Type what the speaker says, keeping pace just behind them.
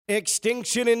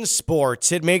Extinction in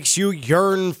sports. It makes you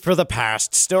yearn for the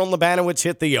past. Stone Labanowitz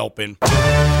hit the open.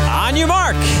 On your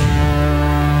mark.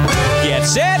 Get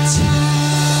set.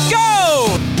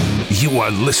 Go! You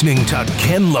are listening to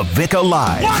Ken LaVicka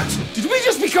Live. What? Did we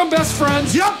just become best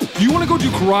friends? Yup. You want to go do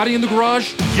karate in the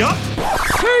garage? Yup.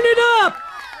 Turn it up!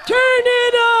 Turn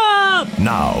it up!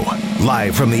 Now,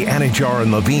 live from the Anajar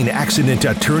and Levine Accident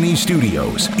Attorney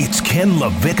Studios, it's Ken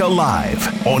LaVicka Live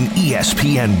on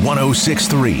ESPN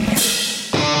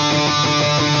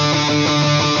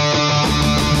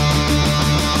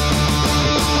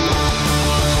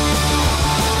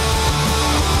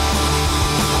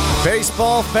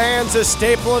Baseball fans, a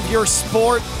staple of your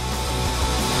sport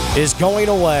is going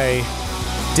away,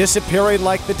 disappearing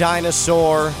like the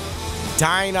dinosaur,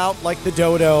 dying out like the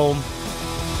dodo,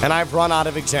 and I've run out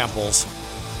of examples.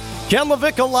 Ken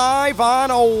LaVicka Live on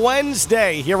a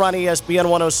Wednesday here on ESPN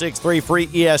 106.3, free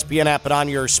ESPN app and on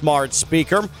your smart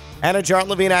speaker. And a Jarrett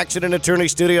Levine Accident Attorney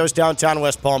Studios, downtown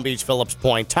West Palm Beach, Phillips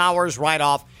Point Towers, right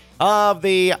off of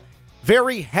the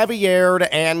very heavy-aired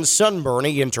and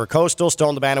sunburny Intercoastal.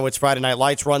 Stone Labanowitz Friday Night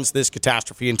Lights runs this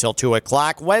catastrophe until 2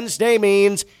 o'clock. Wednesday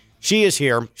means she is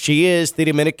here. She is the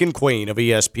Dominican queen of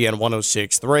ESPN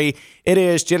 106.3. It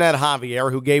is Jeanette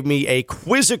Javier who gave me a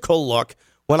quizzical look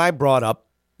when I brought up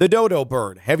the dodo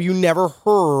bird. Have you never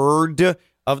heard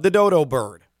of the dodo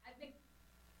bird?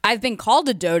 I've been called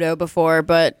a dodo before,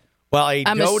 but well,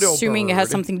 I'm assuming it has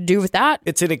something to do with that.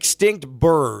 It's an extinct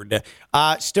bird.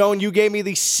 Stone, you gave me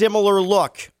the similar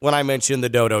look when I mentioned the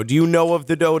dodo. Do you know of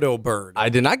the dodo bird? I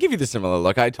did not give you the similar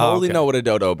look. I totally know what a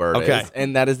dodo bird is.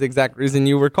 And that is the exact reason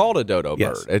you were called a dodo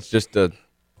bird. It's just an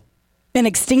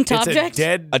extinct object?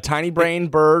 A tiny brain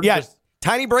bird. Yes.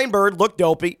 Tiny brain bird, looked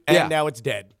dopey, and now it's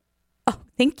dead. Oh,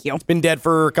 thank you. It's been dead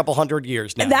for a couple hundred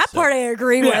years now. That part I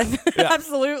agree with. Yeah.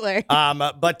 Absolutely.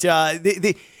 But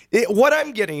what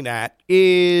I'm getting at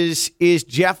is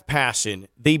Jeff Passan,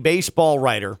 the baseball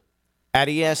writer at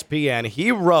ESPN. He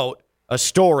wrote a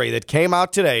story that came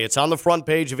out today. It's on the front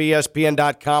page of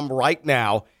ESPN.com right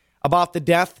now about the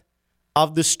death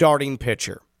of the starting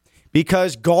pitcher.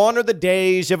 Because gone are the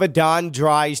days of a Don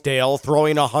Drysdale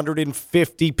throwing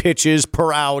 150 pitches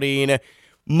per outing.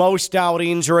 Most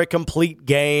outings are a complete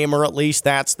game, or at least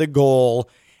that's the goal.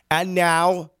 And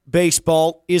now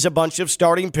baseball is a bunch of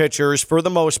starting pitchers, for the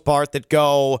most part, that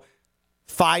go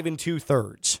 5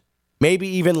 2/3, maybe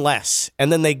even less.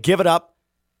 And then they give it up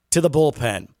to the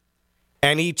bullpen.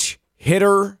 And each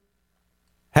hitter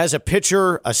has a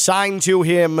pitcher assigned to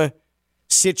him,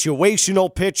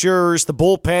 situational pitchers. The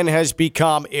bullpen has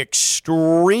become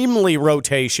extremely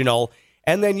rotational.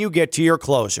 And then you get to your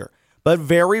closer. But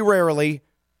very rarely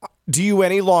do you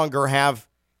any longer have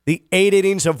the 8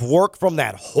 innings of work from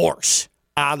that horse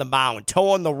on the mound,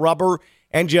 towing the rubber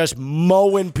and just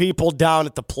mowing people down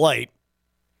at the plate.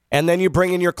 And then you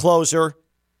bring in your closer,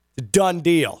 done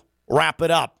deal, wrap it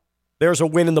up. There's a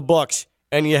win in the books,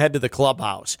 and you head to the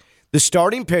clubhouse. The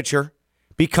starting pitcher,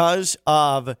 because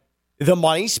of the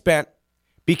money spent,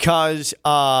 because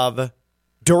of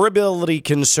durability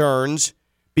concerns,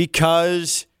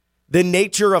 because the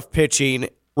nature of pitching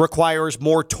requires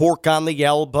more torque on the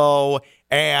elbow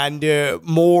and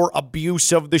more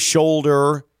abuse of the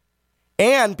shoulder,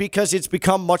 and because it's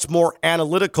become much more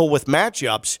analytical with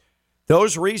matchups,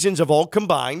 those reasons have all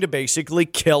combined to basically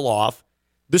kill off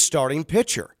the starting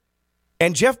pitcher.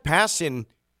 And Jeff Passan,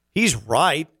 he's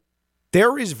right.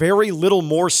 There is very little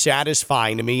more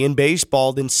satisfying to me in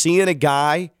baseball than seeing a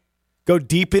guy go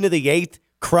deep into the 8th,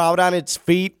 crowd on its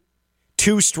feet,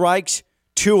 2 strikes,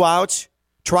 2 outs,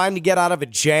 trying to get out of a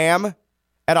jam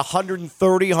at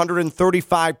 130,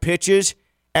 135 pitches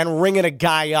and ringing a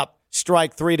guy up,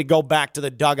 strike 3 to go back to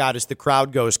the dugout as the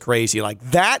crowd goes crazy. Like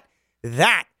that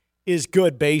is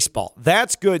good baseball.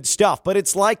 That's good stuff. But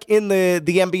it's like in the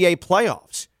NBA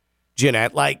playoffs,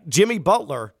 Jeanette. Like Jimmy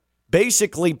Butler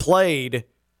basically played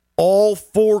all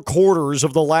 4 quarters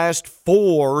of the last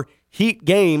 4 Heat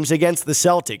games against the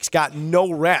Celtics. Got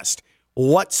no rest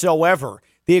whatsoever.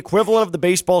 The equivalent of the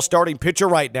baseball starting pitcher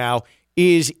right now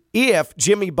is if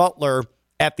Jimmy Butler,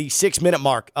 at the 6-minute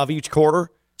mark of each quarter,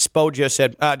 Spo just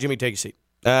said, Jimmy, take a seat.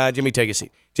 Jimmy, take a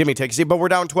seat. Jimmy, take a seat. But we're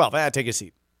down 12. Take a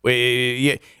seat.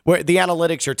 The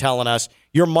analytics are telling us,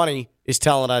 your money is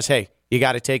telling us, hey, you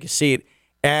got to take a seat.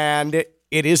 And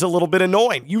it is a little bit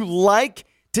annoying. You like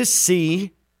to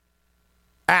see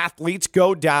athletes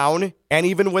go down and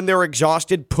even when they're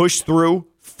exhausted, push through,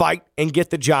 fight, and get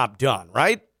the job done,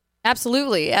 right?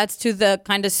 Absolutely. It adds to the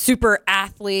kind of super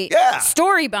athlete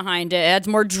story behind it. It adds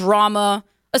more drama,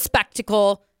 a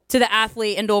spectacle to the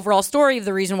athlete and overall story of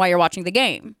the reason why you're watching the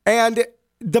game. And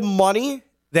the money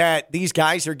that these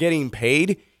guys are getting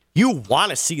paid you want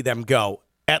to see them go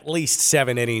at least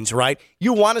 7 innings, right?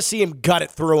 You want to see him gut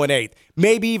it through an 8th,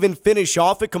 maybe even finish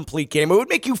off a complete game. It would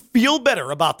make you feel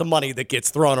better about the money that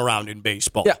gets thrown around in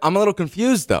baseball. Yeah, I'm a little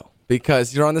confused, though,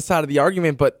 because you're on the side of the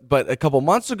argument, but a couple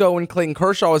months ago when Clayton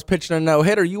Kershaw was pitching a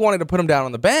no-hitter, you wanted to put him down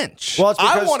on the bench. Well,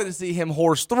 I wanted to see him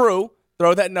horse through,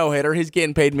 throw that no-hitter. He's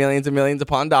getting paid millions and millions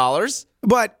upon dollars.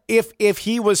 But if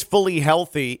he was fully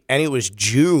healthy and it was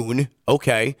June,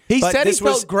 okay. He said he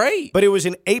felt great. But it was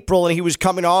in April and he was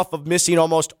coming off of missing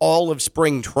almost all of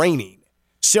spring training.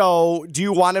 So do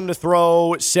you want him to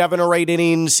throw 7 or 8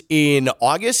 innings in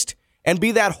August and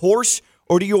be that horse?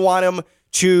 Or do you want him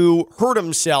to hurt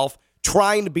himself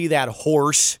trying to be that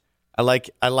horse? I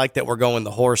like that we're going the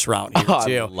horse route here,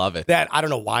 too. I love it. That I don't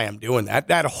know why I'm doing that.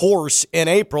 That horse in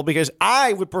April, because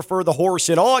I would prefer the horse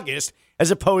in August as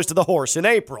opposed to the horse in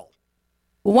April.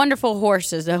 Wonderful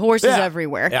horses. The horses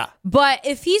everywhere. Yeah. But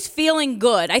if he's feeling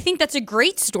good, I think that's a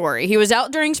great story. He was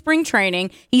out during spring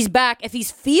training. He's back. If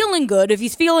he's feeling good, if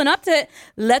he's feeling up to it,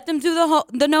 let them do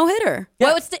the no-hitter.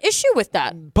 Yeah. What's the issue with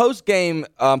that? Post-game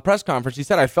press conference, he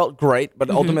said, I felt great, but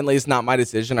ultimately it's not my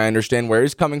decision. I understand where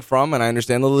he's coming from, and I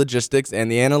understand the logistics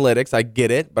and the analytics. I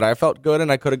get it, but I felt good,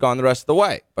 and I could have gone the rest of the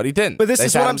way. But he didn't. But this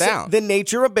is what I'm saying. The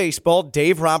nature of baseball,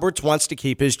 Dave Roberts wants to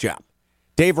keep his job.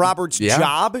 Dave Roberts'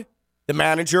 job, the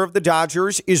manager of the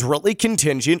Dodgers, is really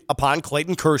contingent upon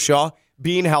Clayton Kershaw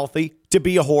being healthy to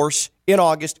be a horse in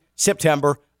August,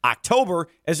 September, October,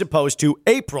 as opposed to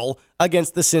April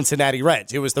against the Cincinnati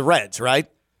Reds. It was the Reds, right?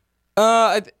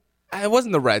 It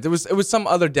wasn't the Reds. It was some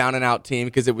other down and out team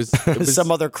because it was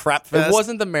some other crap fest. It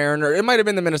wasn't the Mariners. It might have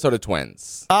been the Minnesota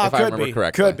Twins. If I remember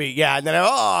correctly. Could be, yeah. And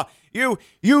then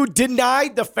you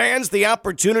denied the fans the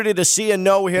opportunity to see a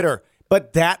no-hitter.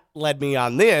 But that led me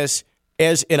on this.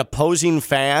 As an opposing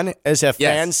fan, as a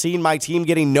fan seeing my team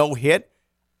getting no hit,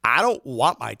 I don't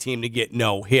want my team to get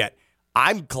no hit.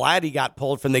 I'm glad he got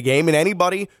pulled from the game, and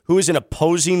anybody who is an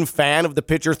opposing fan of the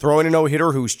pitcher throwing a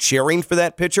no-hitter who's cheering for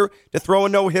that pitcher to throw a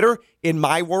no-hitter, in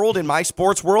my world, in my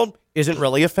sports world, isn't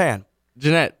really a fan.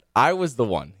 Jeanette, I was the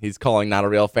one he's calling not a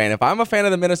real fan. If I'm a fan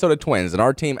of the Minnesota Twins and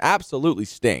our team absolutely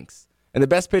stinks, and the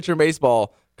best pitcher in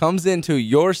baseball comes into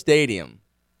your stadium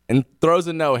and throws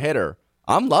a no-hitter,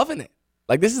 I'm loving it.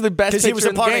 Like, this is the best pitcher in the game. Because he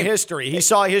was a part of history. He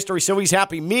saw history, so he's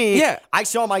happy. I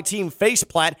saw my team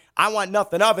faceplant. I want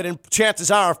nothing of it, and chances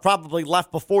are I've probably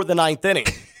left before the 9th inning.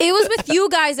 It was with you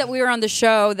guys that we were on the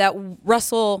show that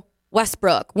Russell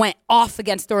Westbrook went off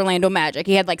against the Orlando Magic.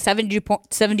 He had like 72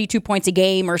 points a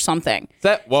game or something.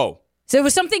 Whoa. So it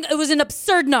was an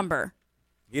absurd number.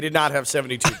 He did not have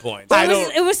 72 points.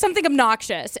 It was something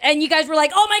obnoxious. And you guys were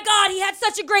like, oh my God, he had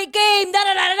such a great game.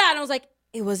 Da-da-da-da-da. And I was like,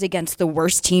 it was against the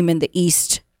worst team in the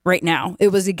East right now.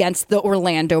 It was against the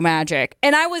Orlando Magic.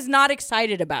 And I was not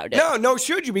excited about it. No,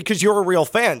 should you? Because you're a real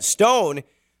fan. Stone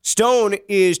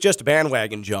is just a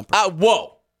bandwagon jumper.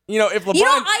 Whoa. If LeBron...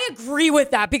 I agree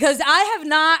with that because I have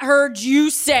not heard you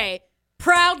say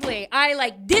proudly, I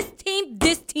like this team, and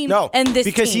this team.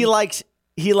 Because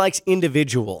he likes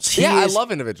individuals. I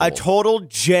love individuals. A total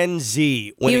Gen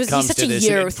Z when it comes to this.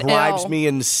 It drives me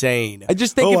insane. I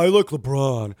just think I look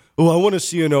LeBron. Oh, I want to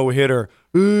see a no-hitter.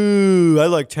 Ooh, I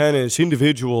like tennis,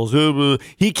 individuals.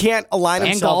 He can't align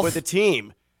himself with a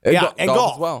team. And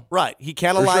golf as well. Right. He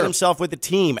can't align himself with a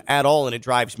team at all, and it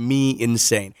drives me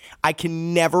insane. I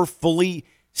can never fully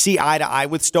see eye to eye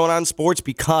with Stone on sports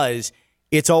because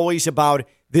it's always about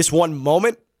this one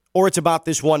moment or it's about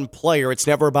this one player. It's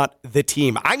never about the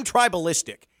team. I'm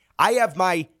tribalistic. I have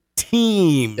my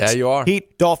teams. Yeah, you are.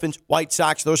 Heat, Dolphins, White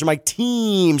Sox. Those are my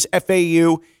teams.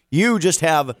 FAU. You just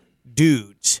have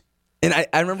dudes. And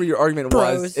I remember your argument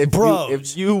was if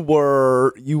you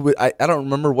would I don't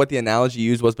remember what the analogy you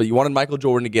used was, but you wanted Michael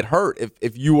Jordan to get hurt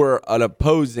if you were an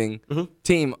opposing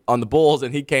team on the Bulls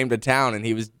and he came to town and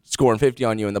he was scoring 50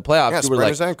 on you in the playoffs. Yeah, you were like,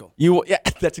 his ankle.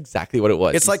 That's exactly what it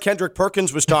was. It's like Kendrick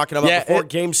Perkins was talking about before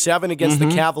Game 7 against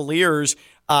the Cavaliers.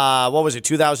 What was it,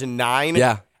 2009?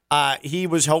 Yeah. He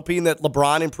was hoping that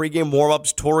LeBron in pregame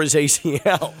warmups tore his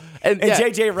ACL. And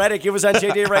JJ Redick, it was on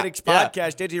JJ Redick's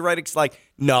podcast. JJ Redick's like,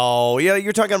 no,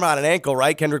 you're talking about an ankle,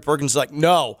 right? Kendrick Perkins is like,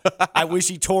 no, I wish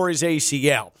he tore his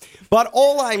ACL. But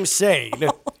all I'm saying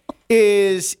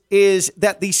is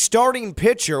that the starting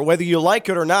pitcher, whether you like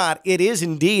it or not, it is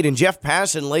indeed, and Jeff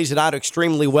Passan lays it out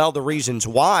extremely well, the reasons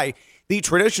why, the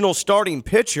traditional starting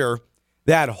pitcher,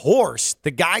 that horse, the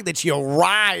guy that you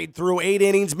ride through 8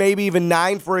 innings, maybe even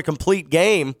 9 for a complete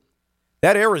game,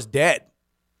 that era's dead.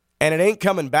 And it ain't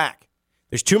coming back.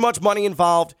 There's too much money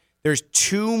involved. There's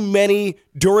too many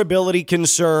durability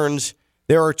concerns.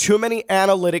 There are too many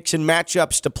analytics and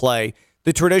matchups to play.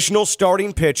 The traditional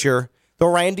starting pitcher, the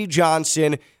Randy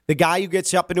Johnson, the guy who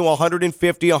gets up into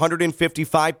 150,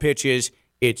 155 pitches,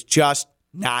 it's just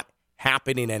not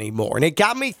happening anymore. And it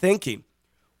got me thinking,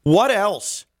 what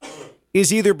else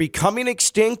is either becoming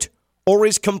extinct or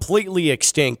is completely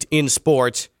extinct in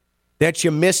sports that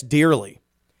you miss dearly?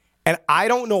 And I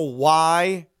don't know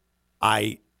why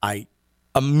I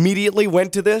immediately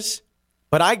went to this,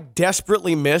 but I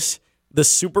desperately miss the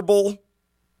Super Bowl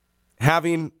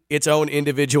having its own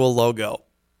individual logo.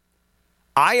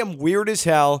 I am weird as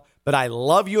hell, but I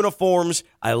love uniforms.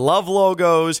 I love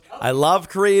logos. I love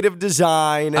creative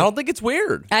design. I don't think it's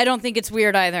weird. I don't think it's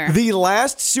weird either. The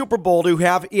last Super Bowl to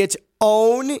have its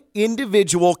own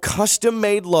individual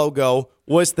custom-made logo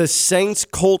was the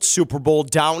Saints-Colts Super Bowl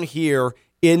down here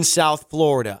in South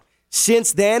Florida.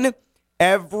 Since then,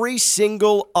 every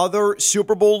single other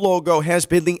Super Bowl logo has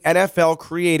been the NFL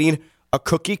creating a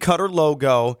cookie-cutter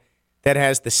logo that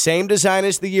has the same design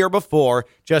as the year before,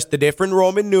 just the different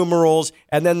Roman numerals,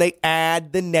 and then they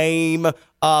add the name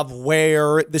of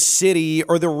where the city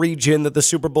or the region that the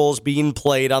Super Bowl is being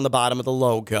played on the bottom of the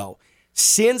logo.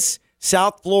 Since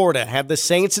South Florida had the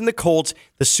Saints and the Colts,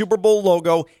 the Super Bowl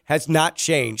logo has not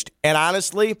changed. And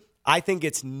honestly, I think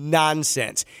it's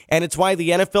nonsense. And it's why the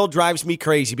NFL drives me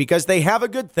crazy, because they have a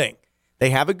good thing. They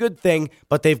have a good thing,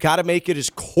 but they've got to make it as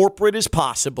corporate as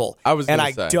possible. I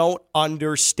don't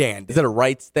understand it. Is it a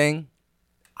rights thing?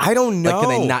 I don't know. Like,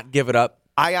 can they not give it up?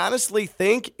 I honestly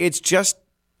think it's just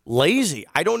lazy.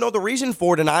 I don't know the reason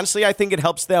for it, and honestly, I think it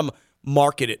helps them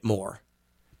market it more.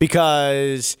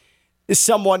 Because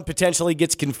someone potentially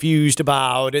gets confused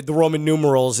about the Roman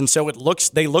numerals, and so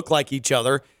they look like each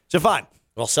other. So fine.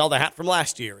 We'll sell the hat from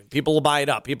last year, and people will buy it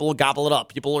up. People will gobble it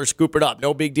up. People will scoop it up.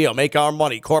 No big deal. Make our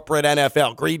money. Corporate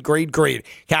NFL. Greed, greed, greed.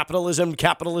 Capitalism,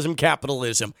 capitalism,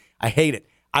 capitalism. I hate it.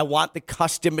 I want the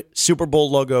custom Super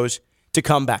Bowl logos to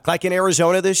come back. Like in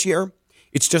Arizona this year,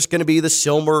 it's just going to be the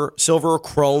silver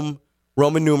chrome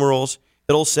Roman numerals.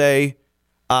 It'll say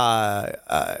Tucson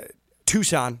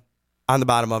on the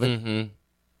bottom of it. Mm-hmm.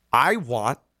 I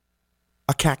want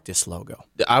a cactus logo.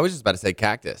 I was just about to say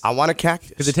cactus. I want a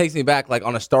cactus. Because it takes me back like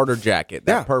on a starter jacket.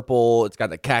 That purple, it's got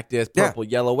the cactus, purple,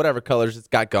 yellow, whatever colors it's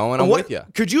got going. I'm with you.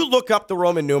 Could you look up the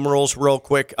Roman numerals real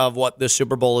quick of what the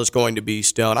Super Bowl is going to be,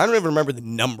 Stone? I don't even remember the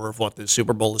number of what the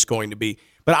Super Bowl is going to be,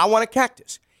 but I want a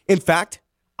cactus. In fact,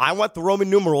 I want the Roman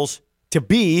numerals to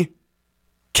be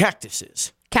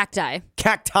cactuses. Cacti.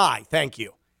 Cacti, thank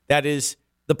you. That is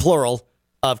the plural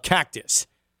of cactus.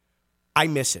 I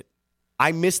miss it.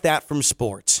 I miss that from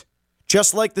sports.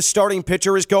 Just like the starting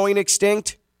pitcher is going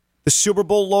extinct, the Super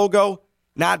Bowl logo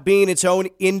not being its own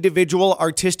individual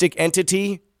artistic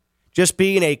entity, just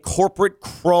being a corporate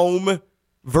chrome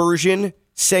version,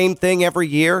 same thing every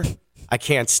year, I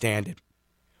can't stand it.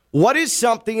 What is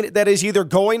something that is either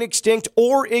going extinct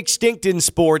or extinct in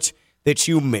sports that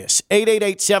you miss?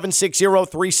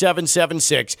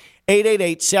 888-760-3776.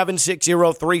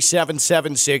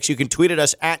 888-760-3776. You can tweet at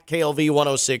us at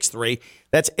KLV1063.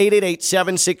 That's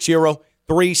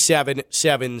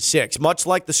 888-760-3776. Much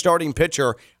like the starting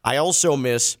pitcher, I also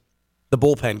miss the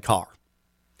bullpen car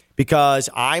because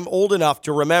I'm old enough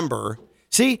to remember.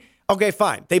 See, okay,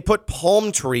 fine. They put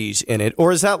palm trees in it,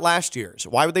 or is that last year's?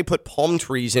 Why would they put palm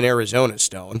trees in Arizona,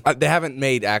 Stone? They haven't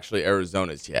made actually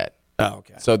Arizona's yet. Oh,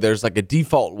 okay. So there's like a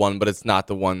default one, but it's not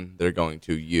the one they're going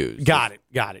to use. Got it.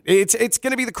 It's going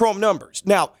to be the chrome numbers.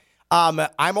 Now, I'm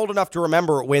old enough to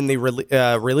remember when the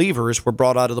relievers were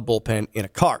brought out of the bullpen in a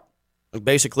cart,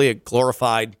 basically a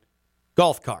glorified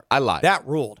golf cart. I lied. That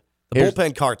ruled. The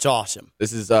bullpen cart's awesome.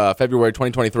 This is February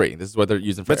 2023. This is what they're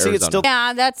using for Arizona. It's still,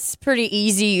 yeah, that's pretty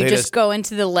easy. You just go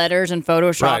into the letters and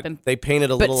Photoshop and they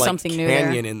painted a little like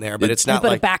canyon in there, but it's not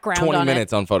like a background 20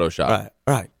 minutes on Photoshop.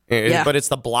 Right. Yeah. But it's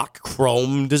the block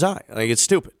chrome design. Like, it's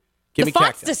stupid. Give me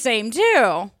font's cacti. the same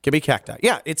too. Give me cacti.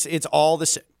 Yeah, it's all the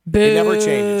same. Boo. It never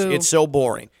changes. It's so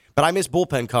boring. But I miss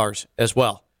bullpen cars as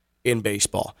well in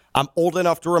baseball. I'm old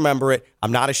enough to remember it.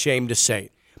 I'm not ashamed to say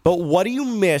it. But what do you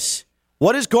miss?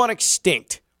 What has gone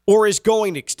extinct or is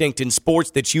going extinct in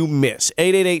sports that you miss?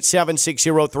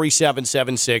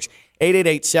 888-760-3776.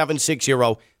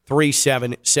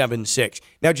 888-760-3776.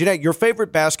 Now, Jeanette, your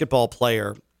favorite basketball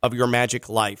player of your Magic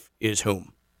life is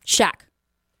whom? Shaq.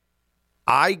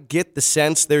 I get the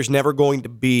sense there's never going to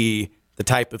be the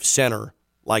type of center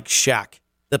like Shaq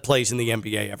that plays in the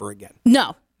NBA ever again.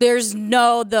 No, there's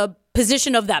the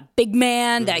position of that big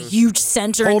man, that huge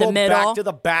center in the middle. Back to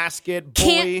the basket,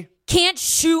 bully. Can't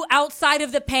shoot outside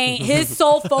of the paint. His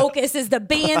sole focus is the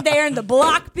being there and the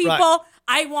block people.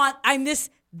 Right. I miss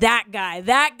that guy.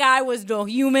 That guy was no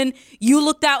human. You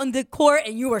looked out in the court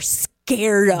and you were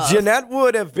scared of. Jeanette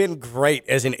would have been great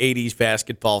as an 80s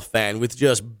basketball fan with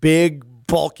just big,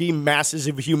 bulky masses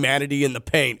of humanity in the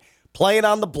paint, playing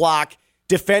on the block,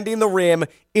 defending the rim,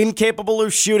 incapable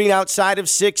of shooting outside of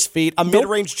 6 feet. A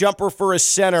mid-range jumper for a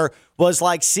center was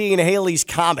like seeing Halley's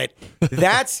Comet.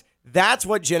 That's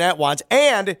what Jeanette wants.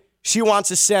 And she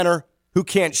wants a center who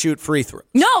can't shoot free throws.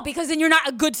 No, because then you're not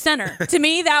a good center. To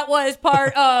me, that was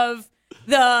part of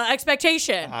the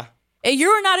expectation.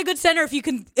 You're not a good center if you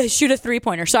can shoot a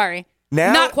three-pointer. Sorry.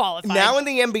 Not qualified. Now in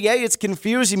the NBA, it's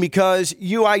confusing because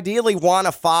you ideally want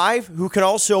a 5 who can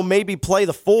also maybe play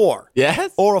the 4.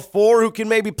 Yes. Or a 4 who can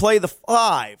maybe play the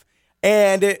 5.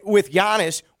 And with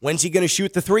Giannis, when's he going to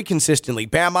shoot the 3 consistently?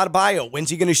 Bam Adebayo, when's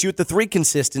he going to shoot the 3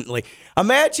 consistently?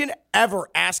 Imagine ever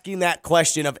asking that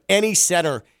question of any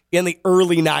center in the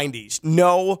early 90s.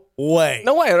 No way.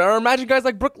 No way. Or imagine guys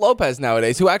like Brook Lopez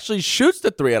nowadays who actually shoots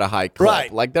the 3 at a high clip.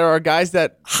 Right. Like there are guys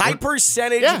that... High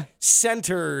percentage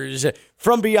centers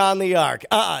from beyond the arc.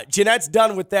 Jeanette's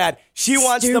done with that. She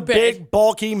wants the big,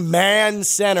 bulky man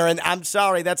center, and I'm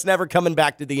sorry, that's never coming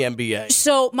back to the NBA.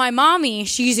 So my mommy,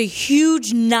 she's a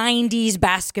huge 90s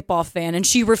basketball fan, and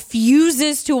she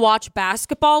refuses to watch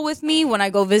basketball with me when I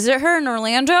go visit her in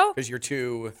Orlando. Because you're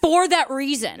too... For that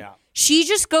reason. Yeah. She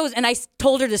just goes, and I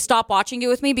told her to stop watching it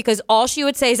with me because all she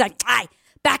would say is like,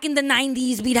 back in the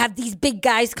 90s, we'd have these big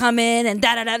guys come in and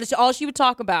da-da-da. All she would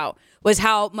talk about was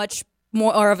how much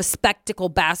more of a spectacle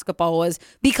basketball was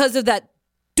because of that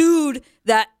dude,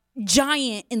 that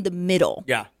giant in the middle.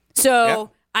 Yeah.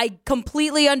 So I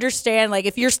completely understand, like,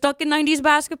 if you're stuck in 90s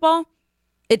basketball,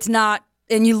 it's not,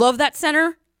 and you love that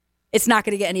center, it's not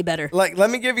going to get any better. Like, let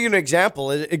me give you an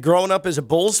example. Growing up as a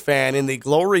Bulls fan in the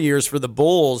glory years for the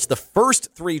Bulls, the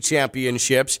first 3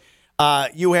 championships,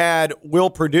 you had Will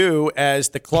Perdue as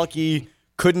the clunky,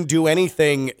 couldn't do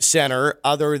anything center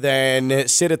other than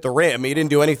sit at the rim. He didn't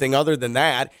do anything other than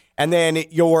that. And then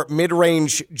your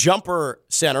mid-range jumper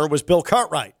center was Bill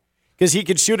Cartwright because he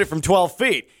could shoot it from 12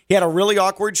 feet. He had a really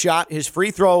awkward shot. His free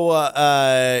throw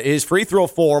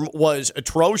form was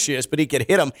atrocious, but he could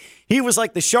hit him. He was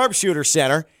like the sharpshooter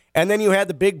center. And then you had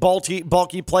the big,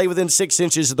 bulky play within 6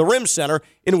 inches of the rim center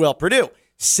in Will Perdue.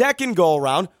 Second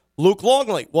go-around, Luke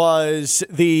Longley was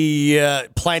the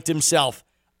plant himself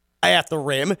at the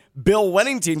rim. Bill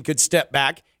Wennington could step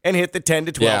back and hit the 10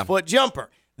 to 12-foot jumper.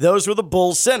 Those were the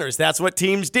Bulls centers. That's what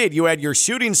teams did. You had your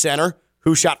shooting center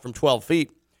who shot from 12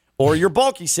 feet or your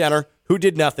bulky center who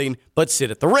did nothing but sit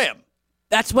at the rim.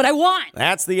 That's what I want.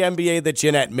 That's the NBA that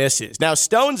Jeanette misses. Now,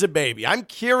 Stone's a baby. I'm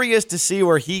curious to see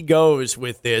where he goes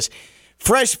with this.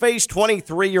 Fresh-faced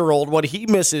 23-year-old, what he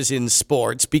misses in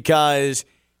sports because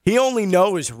he only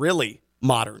knows really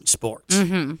modern sports.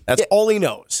 Mm-hmm. That's all he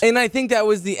knows. And I think that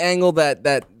was the angle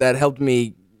that helped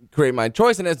me create my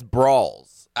choice, and it's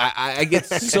brawls. I get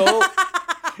so...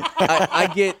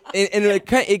 I get... And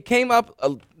it came up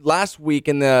last week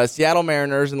in the Seattle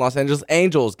Mariners and Los Angeles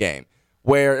Angels game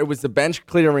where it was the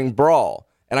bench-clearing brawl,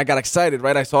 and I got excited,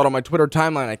 right? I saw it on my Twitter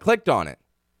timeline. I clicked on it.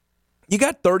 You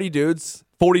got 30 dudes,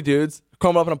 40 dudes,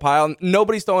 coming up in a pile, and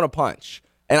nobody's throwing a punch.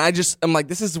 And I'm like,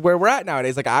 this is where we're at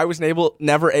nowadays. Like, I was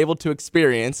never able to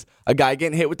experience a guy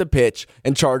getting hit with the pitch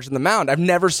and charging the mound. I've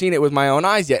never seen it with my own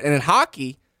eyes yet. And in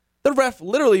hockey, the ref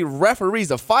literally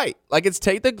referees a fight. Like, it's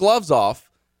take the gloves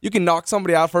off. You can knock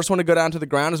somebody out. First one to go down to the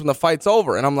ground is when the fight's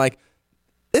over. And I'm like,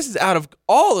 this is out of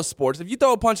all the sports. If you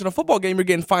throw a punch in a football game, you're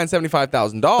getting fined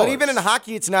 $75,000. But even in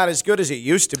hockey, it's not as good as it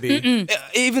used to be.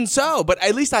 Even so, but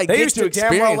at least I they get used to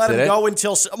experience damn well let it. him go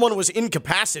until someone was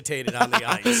incapacitated on the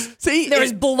ice. See, there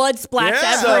was blood splats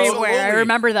everywhere. I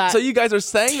remember that. So you guys are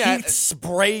saying that teeth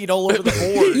sprayed all over the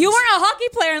board. You weren't a hockey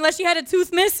player unless you had a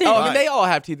tooth missing. Oh, I mean, they all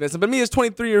have teeth missing. But me as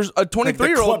 23-year-old,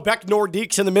 the Quebec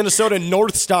Nordiques and the Minnesota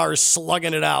North Stars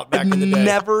slugging it out back in the day.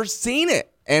 Never seen it.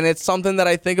 And it's something that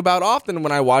I think about often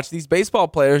when I watch these baseball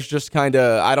players just kind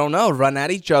of, I don't know, run at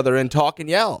each other and talk and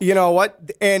yell. You know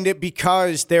what? And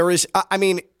because there is, I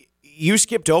mean, you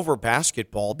skipped over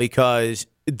basketball because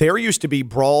there used to be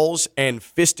brawls and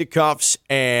fisticuffs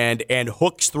and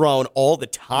hooks thrown all the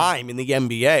time in the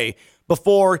NBA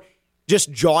before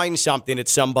just jawing something at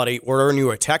somebody or earn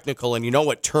you a technical. And you know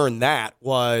what turned that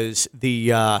was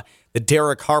the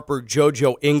Derek Harper,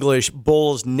 JoJo English,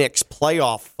 Bulls-Knicks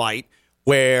playoff fight,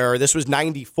 where this was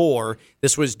 94.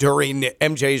 This was during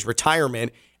MJ's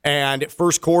retirement. And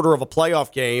first quarter of a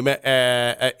playoff game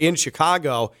in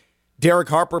Chicago, Derek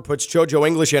Harper puts JoJo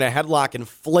English in a headlock and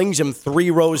flings him 3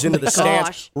 rows into the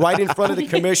stands right in front of the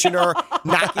commissioner,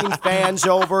 knocking fans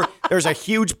over. There's a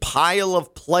huge pile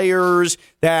of players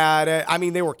that,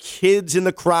 they were kids in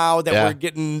the crowd that were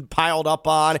getting piled up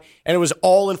on. And it was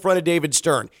all in front of David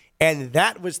Stern. And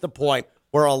that was the point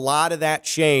where a lot of that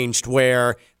changed,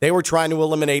 where they were trying to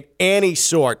eliminate any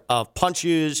sort of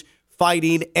punches,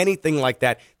 fighting, anything like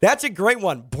that. That's a great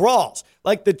one. Brawls,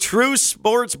 like the true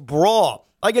sports brawl.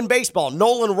 Like in baseball,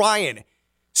 Nolan Ryan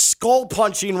skull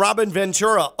punching Robin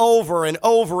Ventura over and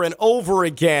over and over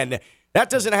again.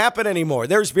 That doesn't happen anymore.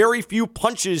 There's very few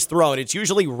punches thrown. It's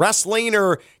usually wrestling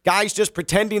or guys just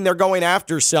pretending they're going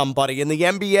after somebody. In the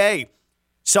NBA,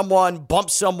 someone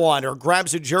bumps someone or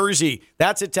grabs a jersey.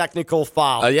 That's a technical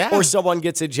foul. Or someone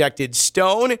gets ejected.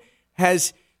 Stone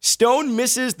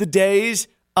misses the days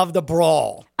of the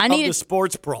brawl, the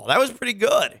sports brawl. That was pretty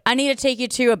good. I need to take you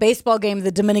to a baseball game in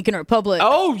the Dominican Republic.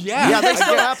 Oh, yeah. Yeah, that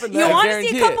still happened there. You want to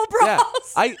see a couple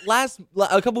brawls? Yeah.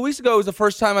 A couple weeks ago was the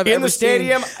first time I've ever seen... In the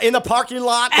stadium, in the parking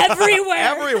lot. Everywhere.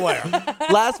 Everywhere.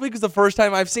 Last week was the first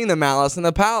time I've seen the Malice in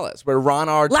the Palace, where Ron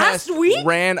Artest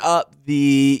ran up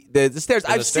the stairs.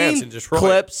 I've seen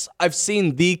clips. I've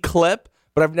seen the clip.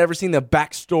 But I've never seen the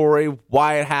backstory,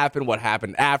 why it happened, what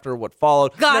happened after, what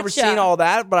followed. Gotcha. Never seen all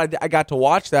that, but I got to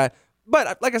watch that.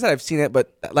 But like I said, I've seen it.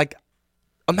 But like,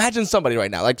 imagine somebody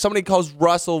right now, like somebody calls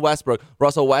Russell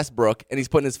Westbrook, and he's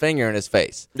putting his finger in his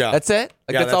face. Yeah. That's it?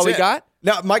 That's all we got?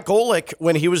 Now, Mike Golick,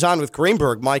 when he was on with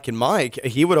Greenberg, Mike and Mike,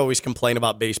 he would always complain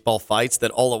about baseball fights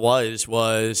that all it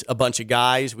was a bunch of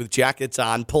guys with jackets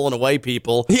on pulling away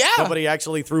people. Yeah. Nobody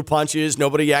actually threw punches.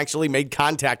 Nobody actually made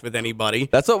contact with anybody.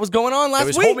 That's what was going on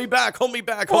last week. Hold me back, hold me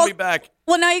back, hold me back.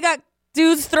 Well, now you got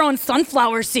dudes throwing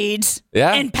sunflower seeds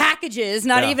in packages,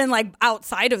 not even like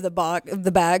outside of the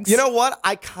bags. You know what?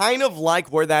 I kind of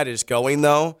like where that is going,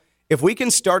 though. If we can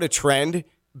start a trend,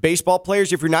 baseball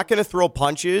players, if you're not going to throw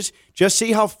punches, just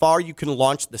see how far you can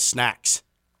launch the snacks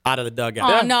out of the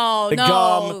dugout. Oh, the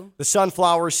gum, the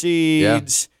sunflower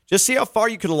seeds. Just see how far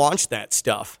you can launch that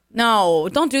stuff. No,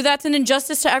 don't do that. It's an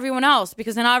injustice to everyone else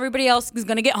because then everybody else is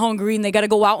going to get hungry and they got to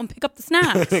go out and pick up the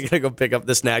snacks. They got to go pick up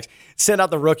the snacks. Send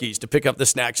out the rookies to pick up the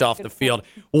snacks off the field.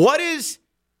 What is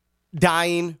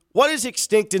dying? What is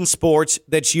extinct in sports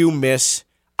that you miss?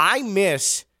 I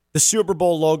miss the Super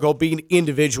Bowl logo being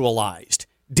individualized,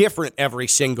 different every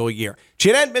single year.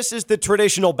 Jeanette misses the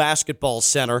traditional basketball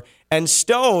center, and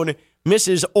Stone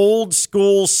misses old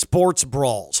school sports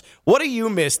brawls. What do you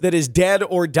miss that is dead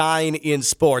or dying in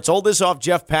sports? All this off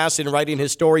Jeff Passan writing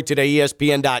his story today,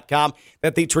 ESPN.com,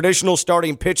 that the traditional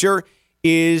starting pitcher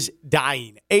is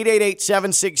dying.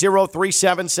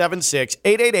 888-760-3776,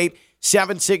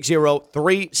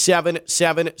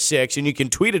 888-760-3776, and you can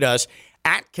tweet at us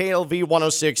at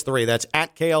KLV1063. That's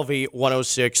at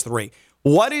KLV1063.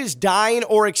 What is dying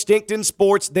or extinct in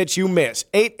sports that you miss?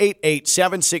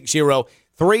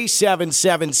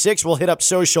 888-760-3776. We'll hit up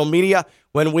social media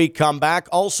when we come back.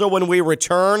 Also, when we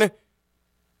return,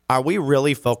 are we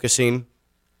really focusing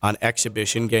on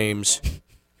exhibition games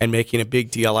and making a big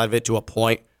deal out of it to a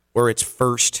point where it's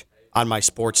first on my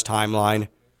sports timeline?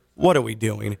 What are we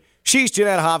doing? She's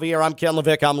Jeanette Javier. I'm Ken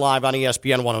Levick. I'm live on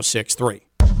ESPN 106.3.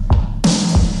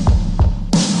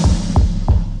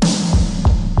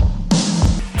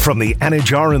 From the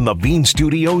Anajar and Levine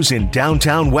Studios in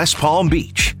downtown West Palm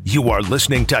Beach, you are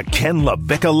listening to Ken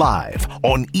LaVicka Live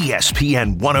on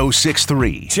ESPN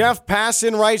 106.3. Jeff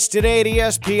Passan writes today at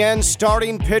ESPN,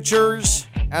 starting pitchers,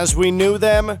 as we knew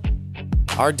them,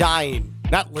 are dying.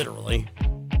 Not literally,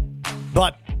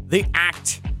 but the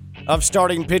act of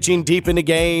starting pitching deep into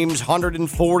games,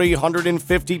 140,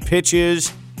 150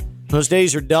 pitches, those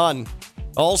days are done.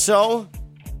 Also,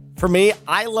 for me,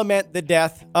 I lament the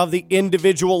death of the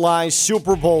individualized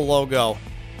Super Bowl logo.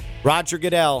 Roger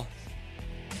Goodell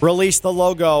released the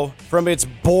logo from its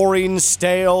boring,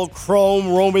 stale, chrome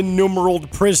Roman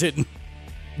numeraled prison.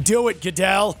 Do it,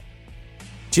 Goodell.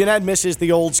 Jeanette misses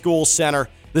the old school center.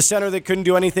 The center that couldn't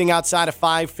do anything outside of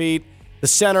 5 feet. The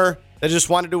center that just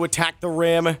wanted to attack the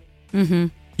rim. Mm-hmm.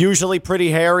 Usually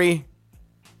pretty hairy.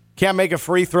 Can't make a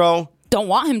free throw. Don't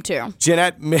want him to.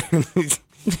 Jeanette...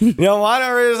 You know what?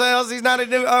 He's not a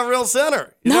real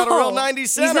center. He's not a real 90s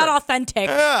center. He's not authentic.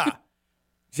 Yeah.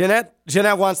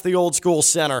 Jeanette wants the old school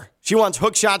center. She wants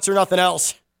hook shots or nothing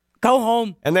else. Go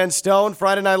home. And then Stone,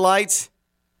 Friday Night Lights,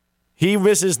 he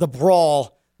misses the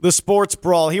brawl, the sports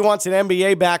brawl. He wants an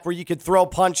NBA back where you could throw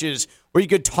punches, where you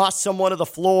could toss someone to the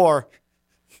floor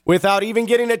without even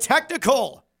getting a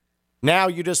technical. Now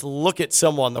you just look at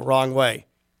someone the wrong way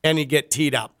and you get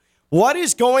teed up. What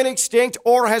is going extinct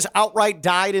or has outright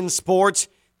died in sports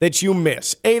that you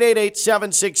miss?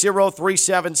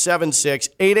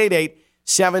 888-760-3776,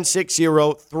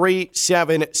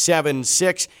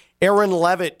 888-760-3776. Aaron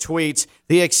Levitt tweets,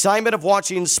 the excitement of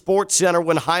watching SportsCenter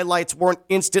when highlights weren't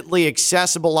instantly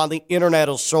accessible on the internet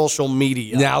or social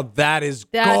media. Now that's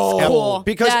cool.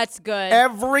 Because that's good.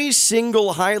 Every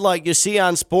single highlight you see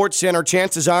on SportsCenter,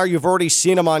 chances are you've already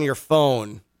seen them on your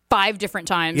phone 5 different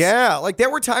times. Yeah, like there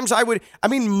were times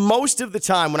most of the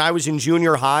time when I was in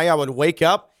junior high, I would wake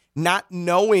up not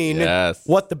knowing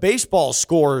what the baseball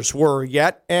scores were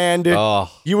yet, and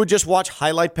you would just watch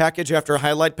highlight package after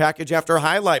highlight package after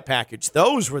highlight package.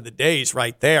 Those were the days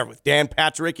right there with Dan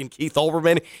Patrick and Keith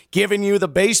Olbermann giving you the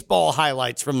baseball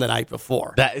highlights from the night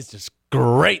before. That is just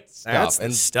great stuff. That's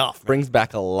the stuff. Brings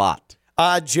back a lot.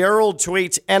 Gerald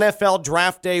tweets, NFL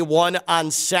Draft Day 1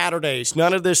 on Saturdays.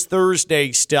 None of this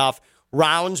Thursday stuff.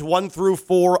 Rounds 1 through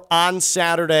 4 on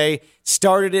Saturday.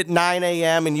 Started at 9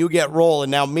 a.m. and you get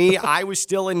rolling. Now, I was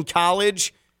still in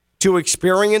college to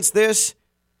experience this,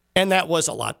 and that was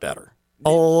a lot better.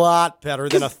 A lot better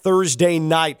than a Thursday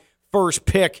night first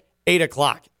pick, 8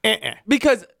 o'clock.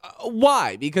 Because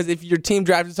why? Because if your team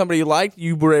drafted somebody you liked,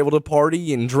 you were able to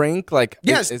party and drink.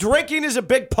 Yes, drinking is a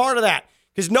big part of that.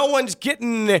 Because no one's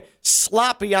getting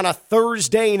sloppy on a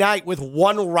Thursday night with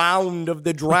 1 round of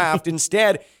the draft.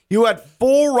 Instead, you had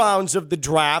 4 rounds of the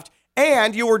draft,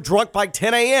 and you were drunk by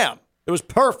 10 a.m. It was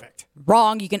perfect.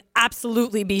 Wrong. You can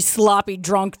absolutely be sloppy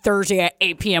drunk Thursday at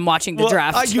 8 p.m. watching the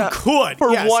draft. You could.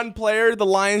 For one player, the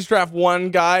Lions draft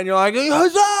one guy, and you're like,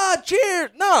 huzzah,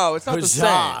 cheers. No, it's not the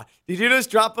same. Did you just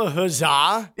drop a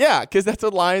huzzah? Yeah, because that's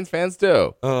what Lions fans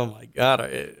do. Oh, my God.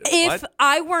 If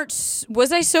I weren't,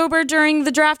 was I sober during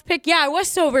the draft pick? Yeah, I was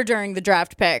sober during the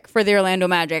draft pick for the Orlando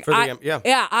Magic.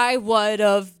 Yeah, I would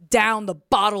have downed the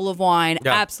bottle of wine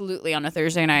absolutely on a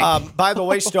Thursday night. By the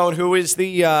way, Stone, who's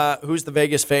the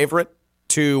Vegas favorite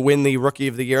to win the Rookie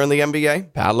of the Year in the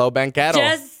NBA? Paolo Banchero.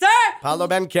 Yes, sir. Paolo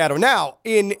Banchero. Now,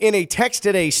 in a text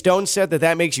today, Stone said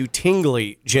that makes you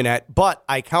tingly, Jeanette, but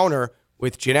I counter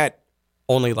with Jeanette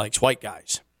only likes white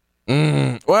guys.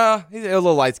 Well, he's a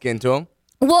little light-skinned to him.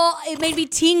 Well, it made me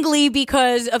tingly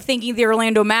because of thinking the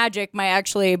Orlando Magic might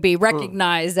actually be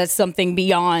recognized as something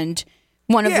beyond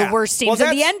one of the worst teams in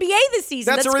the NBA this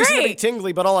season. That's a reason to be great.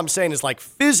 tingly, but all I'm saying is,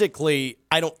 physically,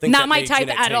 I don't think not that my made type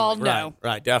Jeanette at tingly. all. No,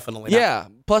 right, definitely not. Yeah,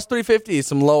 plus 350 is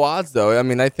some low odds, though. I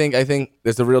mean, I think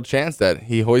there's a real chance that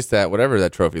he hoists that, whatever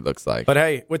that trophy looks like. But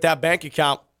hey, with that bank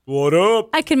account, what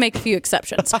up? I can make a few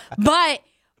exceptions, but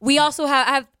we also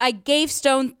I gave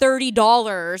Stone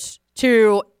 $30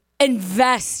 to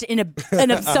invest in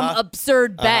some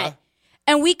absurd bet,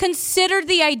 and we considered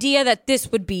the idea that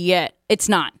this would be it. It's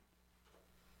not.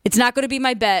 It's not going to be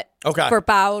my bet for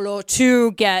Paolo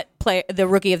to get the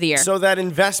Rookie of the Year. So that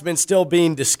investment's still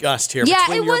being discussed here. Yeah,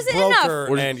 between it wasn't your broker enough.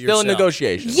 We're and still in yourself.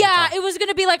 negotiations. Yeah, it was going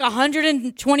to be like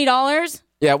 $120.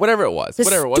 Yeah, whatever it was. The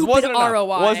Wasn't stupid enough. ROI.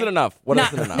 Wasn't enough.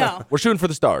 Wasn't enough. No. We're shooting for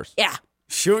the stars. Yeah.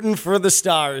 Shooting for the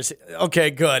stars.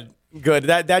 Okay, good.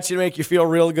 That should make you feel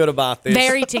real good about this.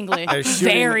 Very tingly.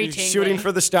 Very tingly. Shooting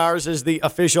for the stars is the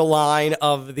official line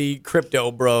of the Crypto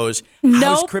Bros. No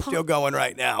How's crypto going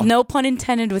right now? No pun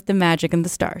intended with the Magic and the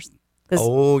stars.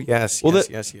 Oh, yes.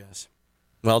 Yes.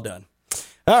 Well done.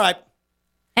 All right.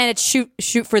 And it's shoot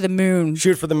for the moon.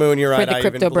 Shoot for the moon. You're right. the I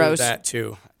Crypto even blew Bros. that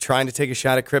too. Trying to take a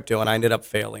shot at crypto, and I ended up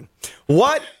failing.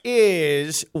 What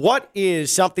is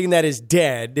something that is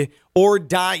dead or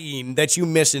dying that you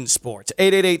miss in sports?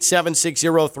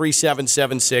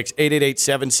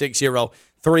 888-760-3776.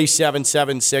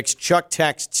 888-760-3776. Chuck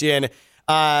texts in,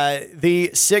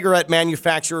 the cigarette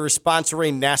manufacturer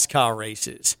sponsoring NASCAR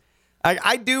races.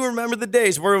 I do remember the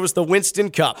days where it was the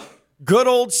Winston Cup. Good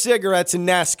old cigarettes in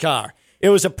NASCAR. It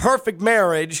was a perfect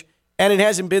marriage, and it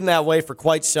hasn't been that way for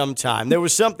quite some time. There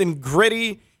was something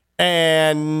gritty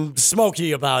and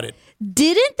smoky about it.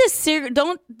 Didn't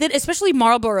especially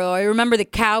Marlboro, I remember the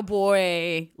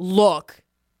cowboy look,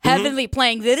 heavenly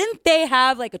playing. Didn't they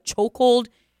have like a chokehold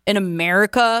in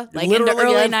America, like Literally in the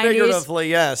early and 90s? figuratively,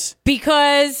 yes.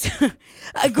 Because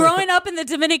growing up in the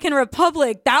Dominican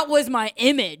Republic, that was my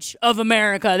image of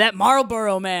America, that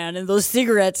Marlboro man and those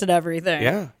cigarettes and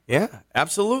everything. Yeah,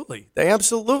 absolutely. They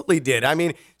absolutely did. I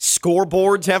mean,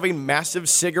 scoreboards having massive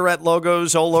cigarette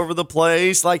logos all over the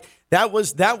place. Like, that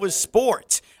was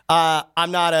sports.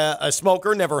 I'm not a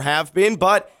smoker, never have been,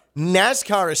 but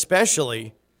NASCAR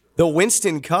especially, the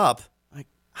Winston Cup, like,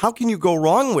 how can you go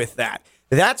wrong with that?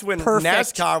 That's when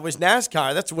NASCAR was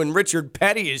NASCAR. That's when Richard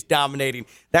Petty is dominating.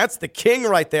 That's the king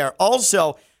right there.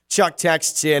 Also, Chuck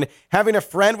texts in, having a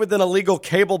friend with an illegal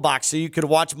cable box so you could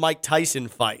watch Mike Tyson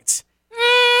fights.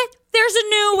 There's a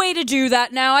new way to do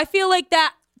that now. I feel like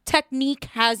that technique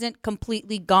hasn't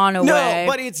completely gone away. No,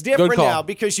 but it's different now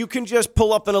because you can just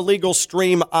pull up an illegal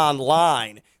stream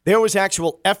online. There was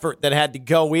actual effort that had to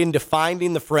go into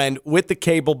finding the friend with the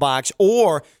cable box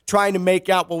or trying to make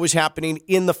out what was happening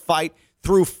in the fight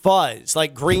through fuzz,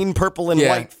 like green, purple, and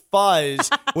white fuzz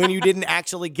when you didn't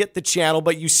actually get the channel,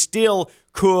 but you still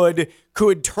could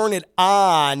could turn it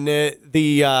on the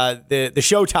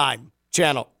Showtime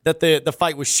channel that the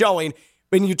fight was showing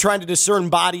when you're trying to discern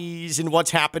bodies and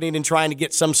what's happening and trying to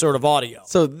get some sort of audio.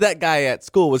 So that guy at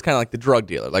school was kind of like the drug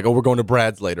dealer. Like, oh, we're going to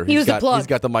Brad's later. He was the plug. He's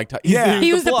got the Mike Tyson.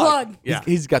 He was the plug. Yeah.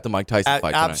 He's got the Mike Tyson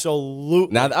fight tonight.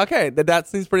 Absolutely. Now, okay, that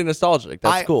seems pretty nostalgic.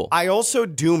 That's cool. I also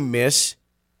do miss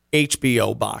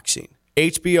HBO boxing.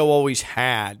 HBO always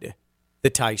had the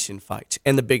Tyson fights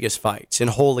and the biggest fights and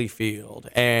Holyfield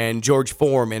and George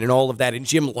Foreman and all of that and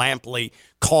Jim Lampley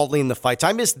calling the fights.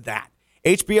 I miss that.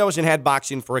 HBO hasn't had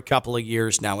boxing for a couple of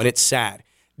years now, and it's sad.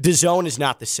 DAZN is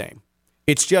not the same.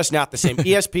 It's just not the same.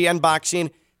 ESPN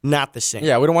boxing, not the same.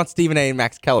 Yeah, we don't want Stephen A. and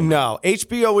Max Kellerman. No,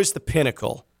 HBO is the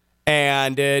pinnacle.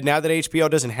 And now that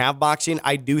HBO doesn't have boxing,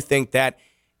 I do think that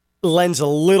lends a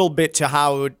little bit to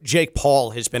how Jake Paul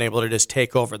has been able to just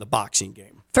take over the boxing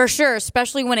game. For sure,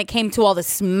 especially when it came to all the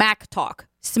smack talk.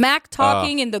 Smack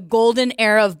talking in the golden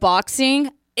era of boxing,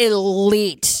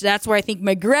 elite. That's where I think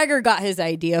McGregor got his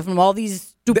idea from all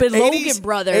these stupid Logan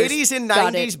brothers. 80s and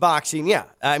 90s boxing, yeah.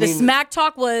 The smack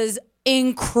talk was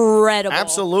incredible.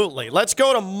 Absolutely. Let's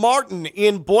go to Martin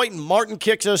in Boynton. Martin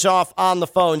kicks us off on the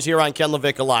phones here on Ken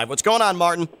LaVicka Live. What's going on,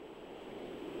 Martin?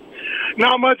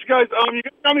 Not much, guys. You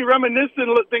got me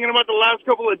reminiscing, thinking about the last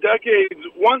couple of decades.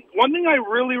 One thing I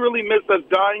really, really miss that's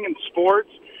dying in sports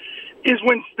is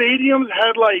when stadiums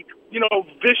had, like,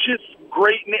 vicious,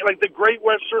 great, like the Great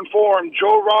Western Forum,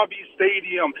 Joe Robbie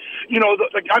Stadium.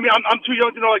 I'm too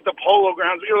young to know, like, the Polo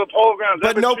Grounds. The Polo Grounds.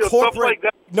 But no corporate, stuff like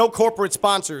that. No corporate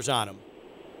sponsors on them.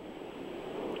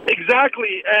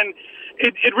 Exactly, and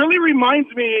it really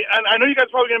reminds me, and I know you guys are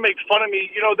probably going to make fun of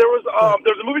me. There was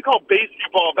a movie called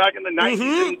Basketball back in the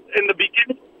 90s. In the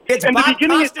beginning, it's Bob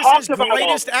Costas'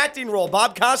 greatest acting role.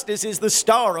 Bob Costas is the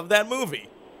star of that movie.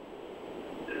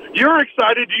 You're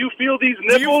excited. Do you feel these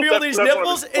nipples? Do you feel these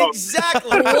nipples?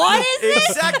 Exactly. What is this?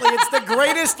 Exactly. It's the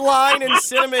greatest line in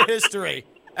cinema history.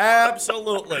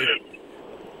 Absolutely.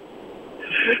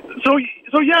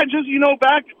 So yeah, just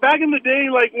back in the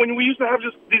day, like when we used to have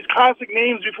just these classic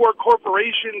names before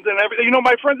corporations and everything.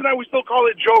 My friends and I, we still call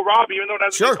it Joe Robbie, even though it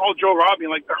hasn't been called Joe Robbie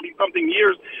in like 30-something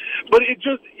years. But it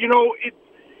just,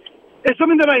 it's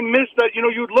something that I missed. That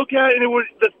you'd look at and it would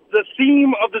the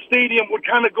theme of the stadium would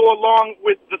kind of go along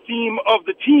with the theme of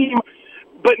the team.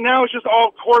 But now it's just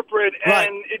all corporate,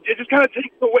 and it just kind of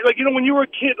takes away. Like when you were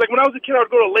a kid, like when I was a kid, I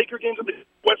would go to Laker games at the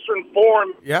Western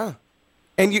Forum. Yeah.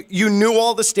 And you knew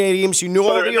all the stadiums, you knew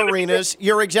all the arenas.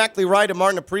 You're exactly right, and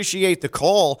Martin, appreciate the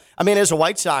call. I mean, as a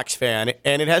White Sox fan,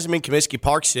 and it hasn't been Comiskey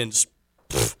Park since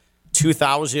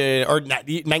 2000 or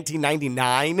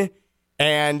 1999,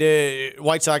 and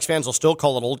White Sox fans will still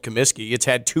call it Old Comiskey. It's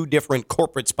had 2 different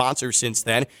corporate sponsors since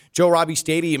then. Joe Robbie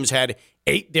Stadium's had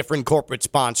 8 different corporate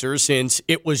sponsors since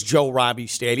it was Joe Robbie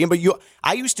Stadium. But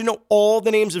I used to know all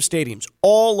the names of stadiums,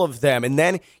 all of them, and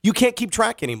then you can't keep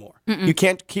track anymore. You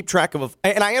can't keep track of,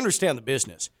 and I understand the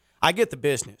business. I get the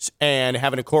business and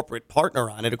having a corporate partner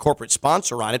on it, a corporate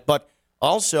sponsor on it, but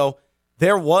also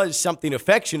there was something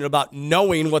affectionate about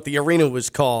knowing what the arena was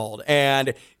called,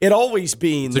 and it always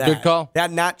being a good call.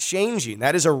 That not changing.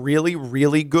 That is a really,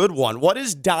 really good one. What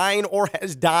is dying or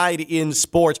has died in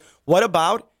sports? What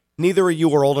about, neither of you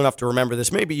were old enough to remember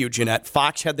this, maybe you, Jeanette,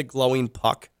 Fox had the glowing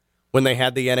puck when they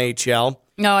had the NHL.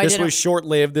 No, I didn't. This was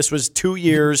short-lived. This was 2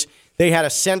 years. They had a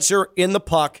sensor in the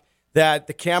puck that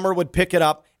the camera would pick it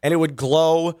up, and it would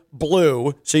glow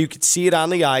blue, so you could see it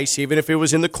on the ice, even if it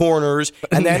was in the corners.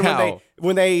 And then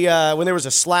when there was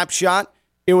a slap shot,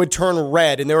 it would turn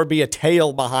red, and there would be a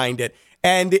tail behind it.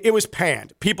 And it was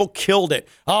panned. People killed it.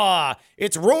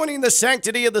 It's ruining the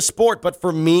sanctity of the sport. But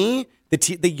for me,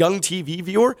 the young TV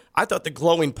viewer, I thought the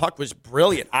glowing puck was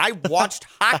brilliant. I watched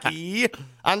hockey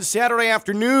on Saturday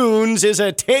afternoons as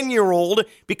a 10-year-old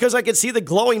because I could see the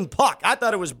glowing puck. I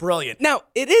thought it was brilliant. Now,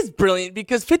 it is brilliant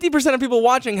because 50% of people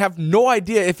watching have no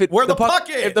idea where the puck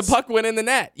is. If the puck went in the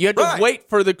net. You had to wait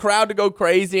for the crowd to go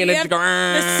crazy and it's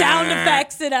the sound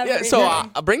effects and everything. Yeah,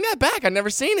 so bring that back. I've never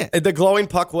seen it. The glowing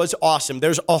puck was awesome.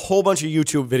 There's a whole bunch of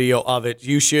YouTube video of it.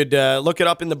 You should look it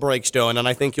up in the Breakstone, and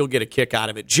I think you'll get a kick out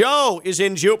of it. Joe is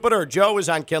in Jupiter. Joe is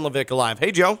on Ken LaVicka Live.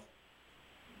 Hey, Joe.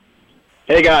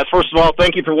 Hey, guys. First of all,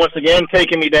 thank you for once again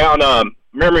taking me down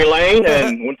memory lane.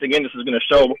 And once again, this is going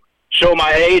to show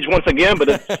my age once again, but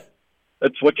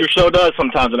it's what your show does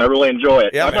sometimes, and I really enjoy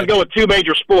it. Yeah, I'm going to go with 2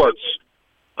 major sports.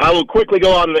 I will quickly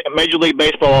go on Major League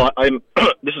Baseball.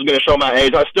 This is going to show my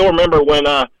age. I still remember when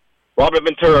Robert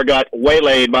Ventura got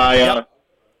waylaid by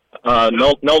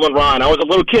Nolan Ryan. I was a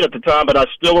little kid at the time, but I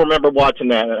still remember watching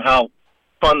that and how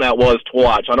fun that was to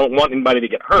watch. I don't want anybody to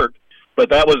get hurt, but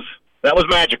that was That was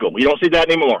magical. You don't see that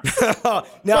anymore.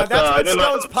 Now, that's what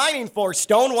Stone's pining for.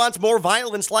 Stone wants more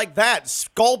violence like that,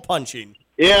 skull punching.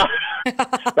 Yeah,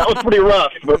 that was pretty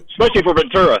rough, especially for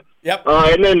Ventura. Yep.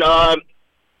 And then, of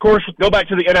course, go back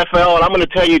to the NFL, and I'm going to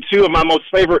tell you two of my most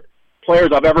favorite players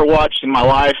I've ever watched in my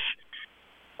life.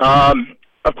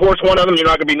 Of course, one of them, you're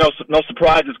not going to be no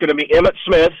surprise, it's going to be Emmitt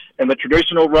Smith and the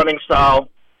traditional running style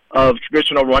of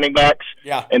traditional running backs,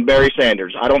 and Barry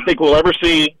Sanders. I don't think we'll ever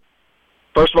see.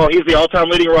 First of all, he's the all-time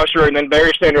leading rusher, and then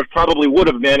Barry Sanders probably would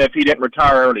have been if he didn't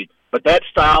retire early. But that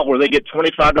style where they get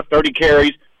 25 to 30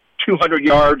 carries, 200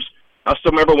 yards. I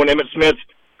still remember when Emmitt Smith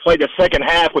played the second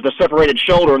half with a separated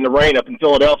shoulder in the rain up in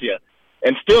Philadelphia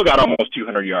and still got almost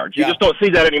 200 yards. You just don't see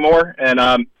that anymore. And,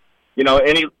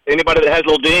 anybody that has a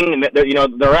little ding,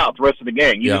 they're out the rest of the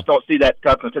game. You just don't see that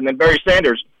toughness. And then Barry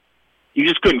Sanders, you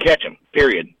just couldn't catch him,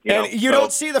 period. You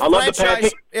don't see the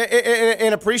franchise,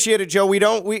 and appreciate it, Joe, we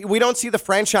don't see the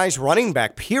franchise running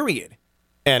back, period,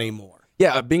 anymore.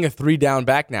 Yeah, being a 3-down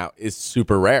back now is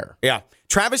super rare. Yeah.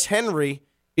 Travis Henry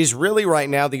is really right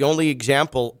now the only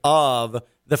example of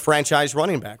the franchise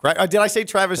running back, right? Did I say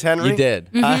Travis Henry? You did.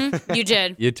 You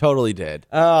did. You totally did.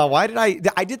 Why did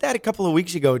I did that a couple of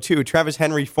weeks ago, too. Travis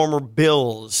Henry, former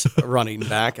Bills running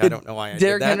back. I don't know why I did that.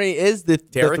 Derrick Henry is the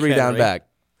 3-down back.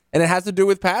 And it has to do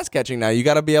with pass catching now. You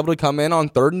got to be able to come in on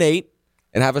 3rd and 8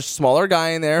 and have a smaller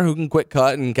guy in there who can quick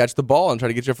cut and catch the ball and try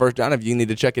to get your first down if you need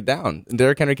to check it down. And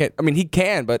Derrick Henry can't. I mean, he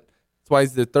can, but that's why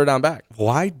he's the 3rd down back.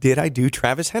 Why did I do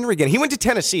Travis Henry again? He went to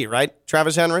Tennessee, right?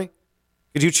 Travis Henry?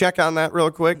 Could you check on that real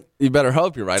quick? You better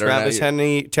hope you're right. Travis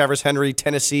Henry,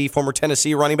 Tennessee, former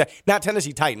Tennessee running back. Not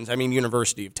Tennessee Titans, I mean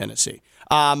University of Tennessee.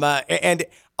 And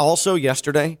also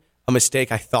yesterday, a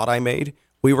mistake I thought I made.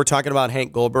 We were talking about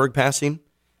Hank Goldberg passing,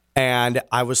 and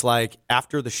I was like,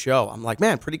 after the show, I'm like,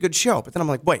 man, pretty good show. But then I'm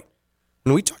like, wait,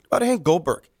 when we talked about Hank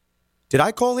Goldberg, did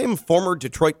I call him former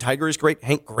Detroit Tigers great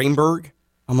Hank Greenberg?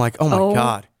 I'm like, oh my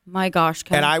God. My gosh,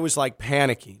 Ken. And I was like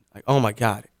panicking, like, oh my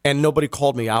God. And nobody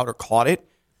called me out or caught it.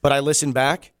 But I listened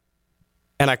back,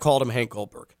 and I called him Hank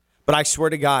Goldberg. But I swear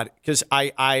to God, because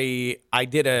I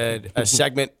did a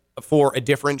segment for a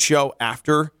different show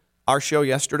after our show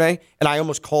yesterday, and I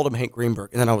almost called him Hank Greenberg.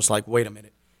 And then I was like, wait a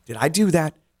minute. Did I do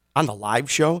that on the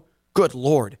live show? Good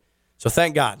Lord. So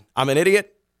thank God. I'm an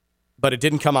idiot, but it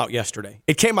didn't come out yesterday.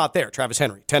 It came out there, Travis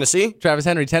Henry. Tennessee? Travis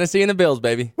Henry, Tennessee and the Bills,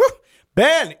 baby. Woo!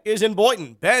 Ben is in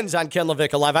Boynton. Ben's on Ken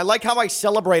LaVicka Live. I like how I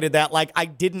celebrated that like I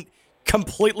didn't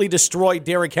completely destroy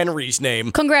Derrick Henry's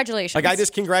name. Congratulations. Like I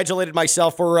just congratulated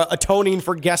myself for atoning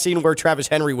for guessing where Travis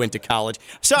Henry went to college.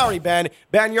 Sorry, Ben.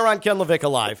 Ben, you're on Ken LaVicka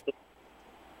Live.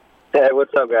 Hey,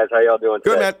 what's up, guys? How y'all doing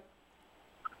today? Good, man.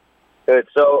 Good.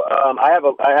 So I have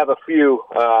a few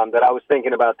that I was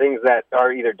thinking about, things that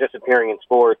are either disappearing in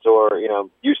sports or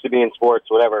used to be in sports,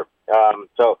 whatever.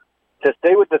 So to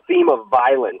stay with the theme of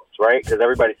violence, right? Because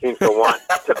everybody seems to want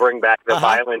to bring back the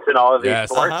violence in all of these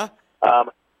sports.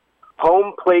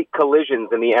 Home plate collisions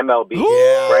in the MLB,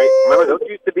 right? Remember, those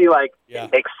used to be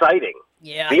exciting.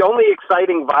 Yeah. The only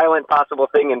exciting, violent possible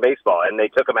thing in baseball, and they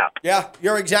took them out. Yeah,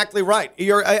 you're exactly right.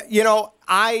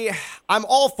 I'm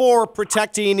all for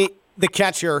protecting the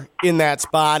catcher in that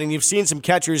spot, and you've seen some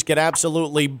catchers get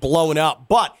absolutely blown up.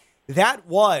 But that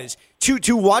was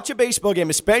to watch a baseball game,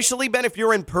 especially, Ben, if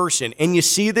you're in person and you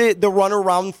see the run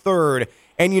around third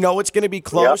and you know it's going to be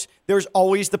close, there's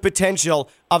always the potential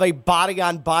of a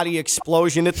body-on-body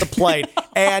explosion at the plate.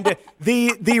 And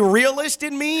the realist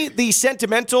in me, the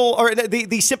sentimental or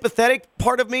the sympathetic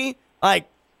part of me, like,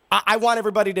 I want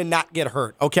everybody to not get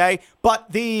hurt, okay?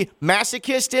 But the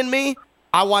masochist in me,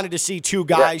 I wanted to see two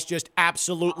guys just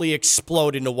absolutely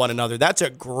explode into one another. That's a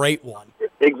great one.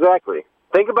 Exactly.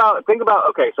 Think about,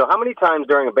 okay, so how many times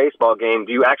during a baseball game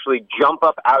do you actually jump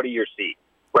up out of your seat,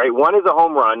 right? One is a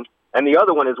home run, and the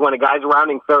other one is when a guy's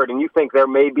rounding third and you think there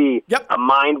may be a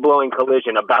mind-blowing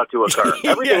collision about to occur.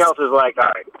 Everything else is like, all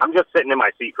right, I'm just sitting in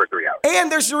my seat for 3 hours. And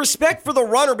there's a respect for the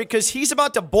runner because he's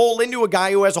about to bowl into a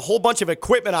guy who has a whole bunch of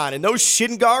equipment on, and those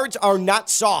shin guards are not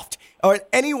soft or in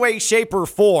any way, shape, or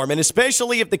form. And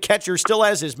especially if the catcher still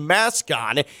has his mask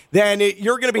on, then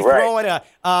you're going to be throwing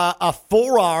a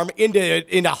forearm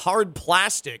into hard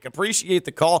plastic. Appreciate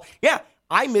the call. Yeah,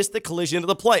 I missed the collision to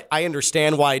the plate. I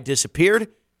understand why it disappeared.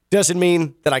 Doesn't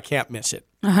mean that I can't miss it.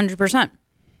 100%.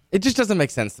 It just doesn't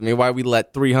make sense to me why we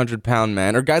let 300-pound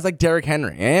men or guys like Derrick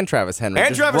Henry and Travis Henry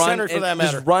and Travis Henry for that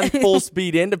matter just run full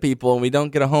speed into people and we don't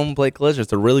get a home plate collision.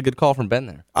 It's a really good call from Ben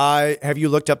there. Have you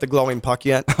looked up the glowing puck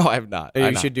yet? Oh, I have not.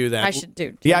 You should do that. I should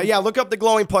do. Yeah. Look up the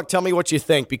glowing puck. Tell me what you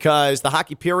think because the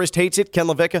hockey purist hates it. Ken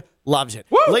LaVicka loves it.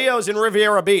 Woo! Leo's in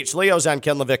Riviera Beach. Leo's on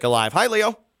Ken LaVicka Live. Hi,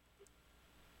 Leo.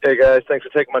 Hey, guys. Thanks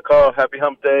for taking my call. Happy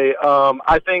hump day.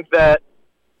 I think that,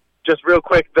 just real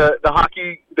quick, the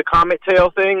hockey, the Comet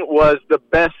Tail thing was the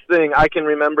best thing. I can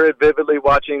remember it vividly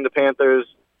watching the Panthers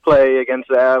play against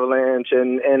the Avalanche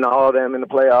and all of them in the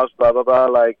playoffs, blah, blah, blah.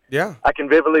 Like, yeah. I can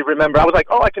vividly remember. I was like,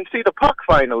 oh, I can see the puck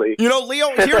finally. You know, Leo,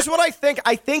 here's what I think.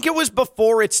 I think it was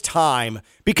before its time,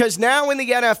 because now in the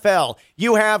NFL,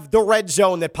 you have the red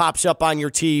zone that pops up on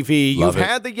your TV. You've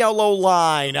had the yellow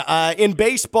line. In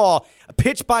baseball,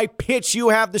 pitch by pitch, you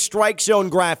have the strike zone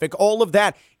graphic, all of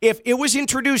that. If it was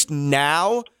introduced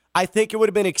now, I think it would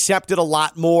have been accepted a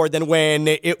lot more than when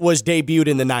it was debuted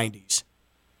in the 90s.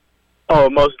 Oh,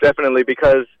 most definitely,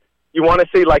 because you want to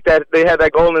see like that. They had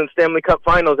that goal in the Stanley Cup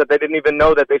Finals that they didn't even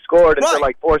know that they scored until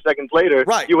like 4 seconds later.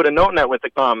 Right. You would have known that with the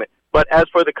Comet. But as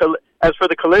for the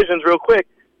collisions, real quick,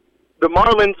 the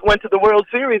Marlins went to the World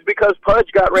Series because Pudge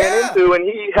got ran into, and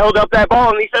he held up that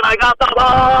ball and he said, "I got the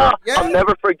ball." Yeah. I'll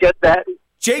never forget that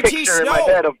picture in my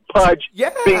head of Pudge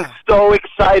being so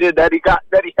excited that he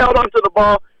held onto the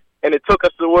ball. And it took us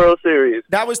to the World Series.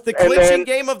 That was the clinching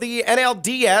game of the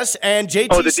NLDS, and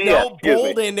JT Snow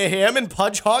bowled into him, and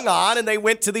Pudge hung on, and they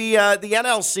went to the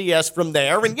NLCS from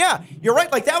there. And yeah, you're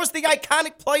right. Like that was the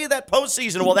iconic play of that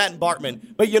postseason. Well, that and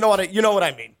Bartman, but you know what I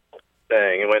mean.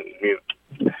 Dang, it went mute.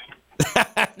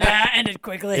 Ended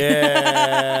quickly.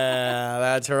 Yeah,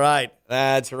 that's right.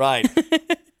 That's right.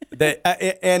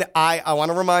 And I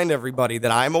want to remind everybody that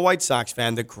I'm a White Sox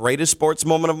fan. The greatest sports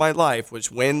moment of my life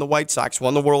was when the White Sox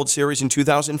won the World Series in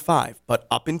 2005. But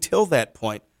up until that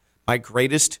point, my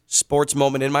greatest sports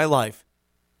moment in my life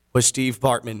was Steve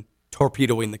Bartman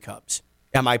torpedoing the Cubs.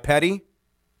 Am I petty?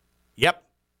 Yep.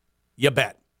 You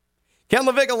bet. Ken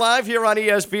LaVicka live here on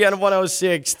ESPN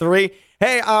 106.3.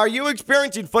 Hey, are you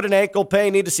experiencing foot and ankle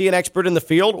pain? Need to see an expert in the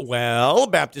field? Well,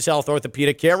 Baptist Health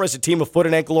Orthopedic Care has a team of foot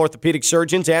and ankle orthopedic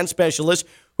surgeons and specialists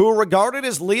who are regarded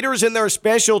as leaders in their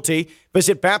specialty.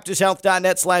 Visit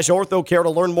baptisthealth.net/orthocare to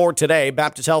learn more today.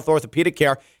 Baptist Health Orthopedic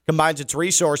Care combines its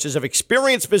resources of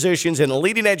experienced physicians and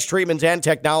leading-edge treatments and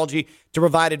technology to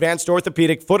provide advanced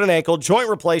orthopedic, foot and ankle, joint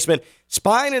replacement,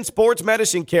 spine, and sports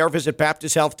medicine care. Visit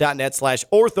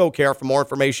baptisthealth.net/orthocare for more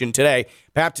information today.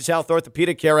 Baptist Health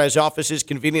Orthopedic Care has offices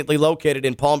conveniently located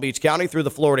in Palm Beach County through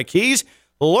the Florida Keys.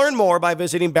 Learn more by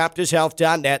visiting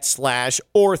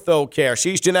baptisthealth.net/orthocare.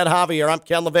 She's Jeanette Javier. I'm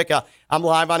Ken LaVicka. I'm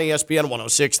live on ESPN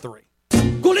 106.3.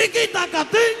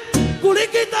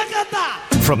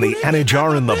 From the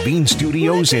Anajar and Levine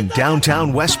Studios in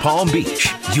downtown West Palm Beach,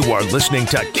 you are listening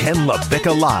to Ken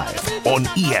LaVicka Live on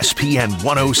ESPN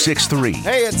 106.3.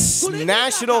 Hey, it's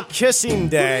National Kissing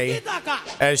Day,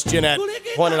 as Jeanette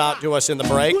pointed out to us in the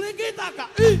break.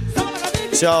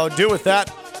 So do with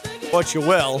that what you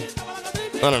will.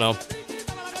 I don't know.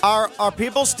 Are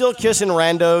people still kissing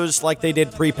randos like they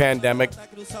did pre-pandemic?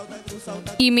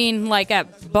 You mean like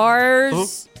at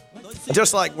bars?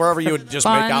 Just like wherever you would just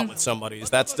make out with somebody. Is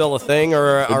that still a thing,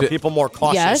 or are people more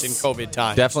cautious in COVID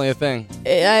times? Definitely a thing.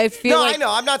 I feel I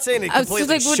know. I'm not saying it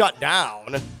completely shut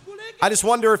down. I just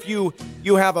wonder if you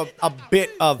have a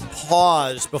bit of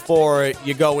pause before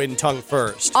you go in tongue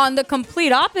first. On the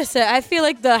complete opposite, I feel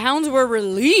like the hounds were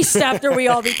released after we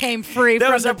all became free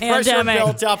from the pandemic. There was a pressure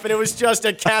built up, and it was just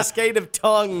a cascade of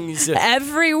tongues.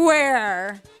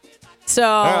 Everywhere. So,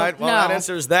 all right, well, that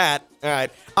answers that. All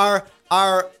right.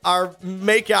 Our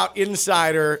makeout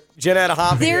insider, Jeanette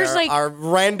Javier, our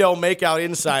rando makeout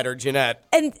insider, Jeanette.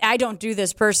 And I don't do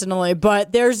this personally,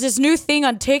 but there's this new thing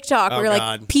on TikTok where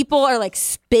like people are like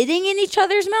spitting in each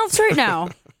other's mouths right now.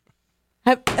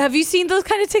 Have you seen those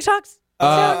kind of TikToks?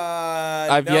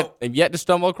 I've yet to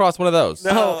stumble across one of those.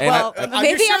 No. Well,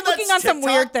 maybe I'm looking on some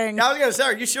weird thing. I was going to say,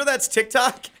 are you sure that's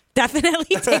TikTok?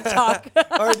 Definitely TikTok.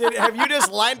 Or have you just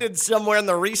landed somewhere in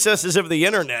the recesses of the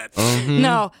internet? Mm-hmm.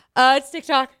 No, it's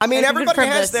TikTok. I mean, everybody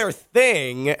has their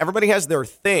thing. Everybody has their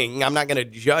thing. I'm not going to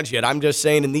judge it. I'm just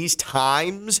saying in these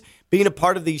times, being a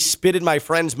part of the spit in my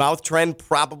friend's mouth trend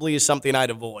probably is something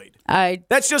I'd avoid.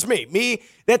 That's just me.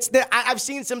 I've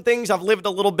seen some things. I've lived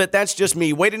a little bit. That's just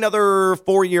me. Wait another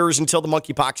 4 years until the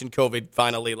monkeypox and COVID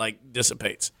finally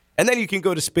dissipates. And then you can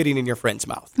go to spitting in your friend's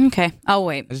mouth. Okay, I'll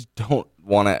wait. I just don't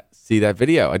want to see that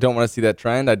video. I don't want to see that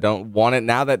trend. I don't want it.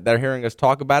 Now that they're hearing us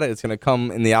talk about it, it's going to come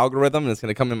in the algorithm, and it's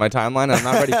going to come in my timeline, and I'm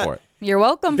not ready for it. You're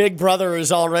welcome. Big Brother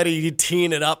is already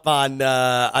teeing it up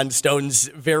on Stone's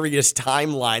various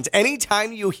timelines.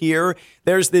 Anytime you hear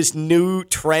there's this new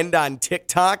trend on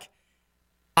TikTok,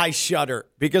 I shudder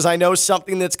because I know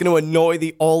something that's going to annoy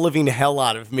the all-living hell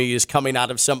out of me is coming out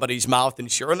of somebody's mouth,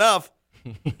 and sure enough,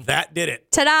 that did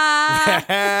it. Ta-da!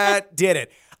 That did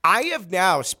it. I have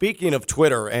now, speaking of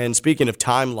Twitter and speaking of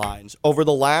timelines, over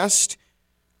the last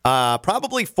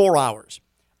probably 4 hours,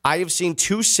 I have seen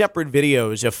 2 separate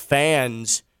videos of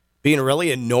fans being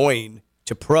really annoying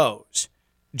to pros.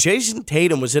 Jason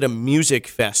Tatum was at a music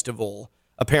festival,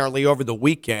 apparently over the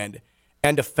weekend,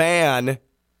 and a fan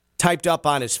typed up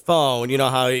on his phone. You know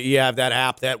how you have that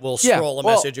app that will scroll a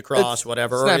message across,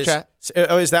 whatever. Snapchat.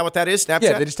 Is that what that is? Snapchat?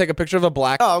 Yeah, they just take a picture of a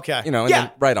black, okay. And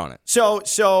then write on it.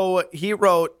 So he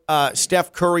wrote,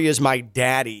 Steph Curry is my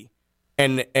daddy,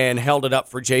 and held it up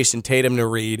for Jason Tatum to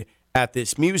read at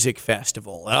this music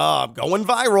festival. Oh, I'm going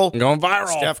viral.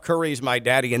 Steph Curry is my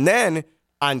daddy. And then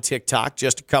on TikTok,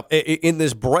 just a couple in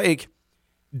this break,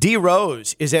 D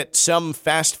Rose is at some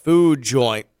fast food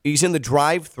joint. He's in the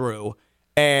drive-thru,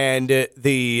 and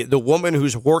the woman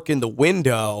who's working the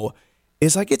window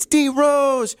is like, "It's D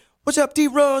Rose. What's up, D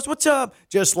Rose? What's up?"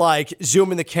 Just like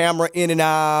zooming the camera in and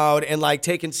out and like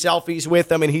taking selfies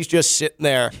with him, and he's just sitting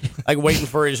there like waiting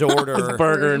for his order.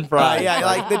 Burger and fries. Yeah,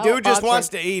 like the dude just wants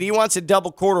to eat. He wants a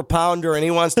double quarter pounder, and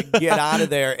he wants to get out of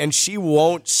there, and she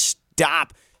won't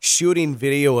stop shooting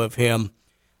video of him.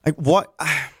 Like, what?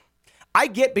 I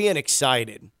get being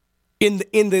excited in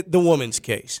the woman's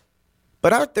case,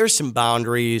 but aren't there some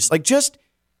boundaries? Like, just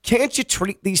can't you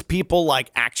treat these people like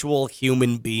actual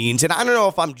human beings? And I don't know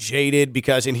if I'm jaded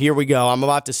because, and here we go, I'm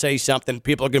about to say something.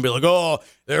 People are going to be like, "Oh,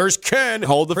 there's Ken,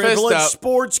 hold the fist up,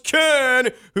 sports Ken,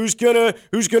 who's gonna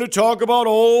talk about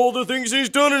all the things he's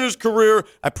done in his career."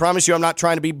 I promise you, I'm not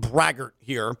trying to be braggart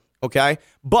here, okay?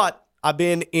 But I've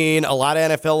been in a lot of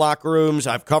NFL locker rooms.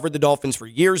 I've covered the Dolphins for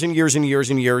years and years and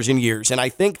years and years and years. And I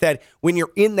think that when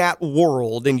you're in that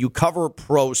world and you cover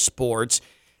pro sports,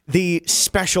 the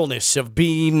specialness of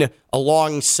being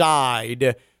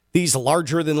alongside these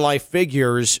larger-than-life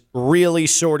figures really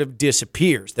sort of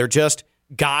disappears. They're just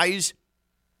guys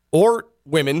or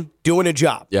women doing a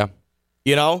job. Yeah.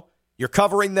 You know, you're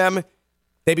covering them.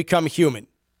 They become human.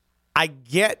 I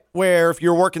get where if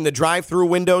you're working the drive-through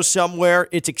window somewhere,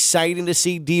 it's exciting to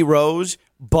see D Rose,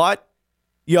 but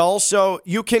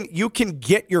you can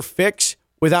get your fix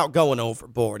without going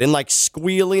overboard and like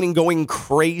squealing and going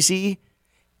crazy.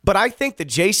 But I think the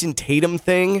Jason Tatum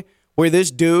thing, where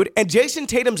this dude, and Jason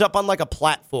Tatum's up on like a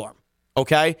platform,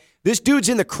 okay? This dude's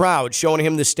in the crowd showing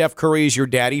him the Steph Curry is your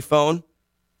daddy phone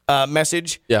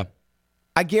message. Yeah.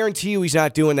 I guarantee you he's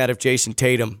not doing that if Jason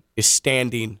Tatum is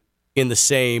standing in the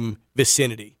same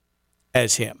vicinity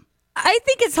as him. I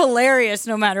think it's hilarious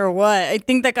no matter what. I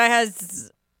think that guy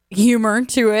has humor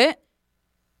to it.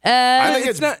 I think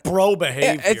it's bro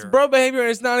behavior. Yeah, it's bro behavior, and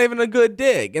it's not even a good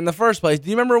dig in the first place. Do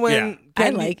you remember when? Yeah. I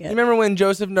like it. You remember when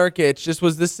Joseph Nurkic just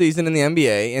was this season in the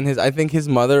NBA, and I think his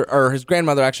mother or his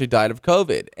grandmother actually died of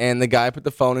COVID, and the guy put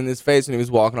the phone in his face when he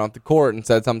was walking off the court and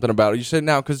said something about, "You should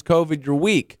now because COVID, you're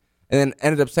weak," and then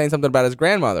ended up saying something about his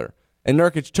grandmother. And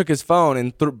Nurkic took his phone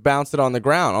and bounced it on the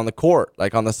ground, on the court,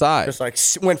 like on the side. Just like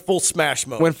went full smash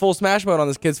mode. Went full smash mode on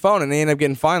this kid's phone, and they ended up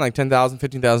getting fined like $10,000,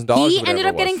 $15,000. He ended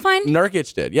up getting fined?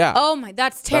 Nurkic did, yeah. Oh, my,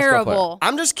 that's terrible.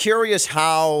 I'm just curious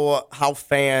how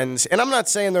fans, and I'm not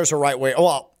saying there's a right way.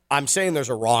 Well, I'm saying there's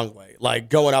a wrong way. Like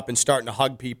going up and starting to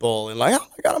hug people and like, oh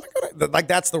my God. Like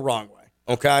that's the wrong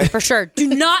way, okay? For sure. Do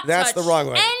not that's touch the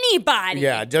wrong way. anybody.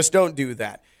 Yeah, just don't do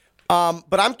that.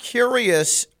 But I'm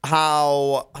curious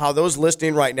how those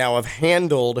listening right now have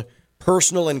handled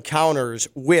personal encounters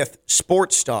with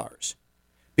sports stars.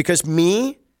 Because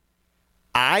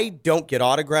I don't get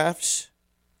autographs.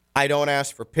 I don't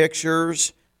ask for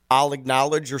pictures. I'll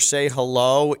acknowledge or say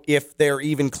hello if they're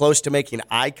even close to making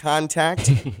eye contact.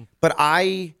 But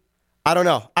I don't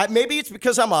know. Maybe it's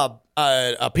because I'm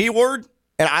a P word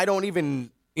and I don't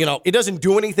even, it doesn't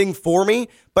do anything for me.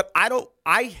 But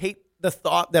I hate the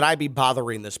thought that I'd be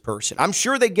bothering this person. I'm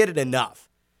sure they get it enough.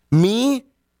 Me,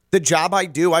 the job I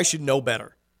do, I should know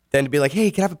better than to be like, hey,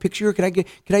 can I have a picture? Can I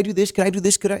do this? Can I do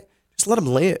this? Could I just let them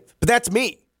live? But that's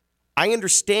me. I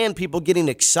understand people getting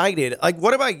excited. Like,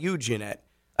 what about you, Jeanette?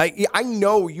 I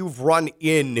know you've run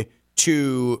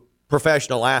into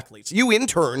professional athletes. You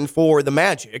interned for the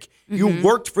Magic. Mm-hmm. You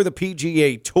worked for the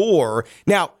PGA Tour.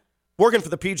 Now, working for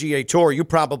the PGA Tour, you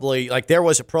probably, there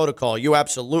was a protocol. You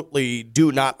absolutely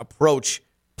do not approach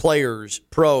pros,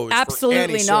 absolutely for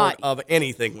any not. Sort of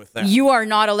anything with them. You are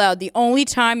not allowed. The only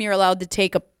time you're allowed to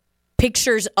take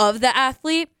pictures of the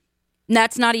athlete, and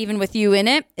that's not even with you in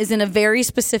it, is in a very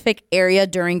specific area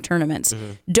during tournaments.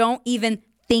 Mm-hmm. Don't even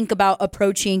think about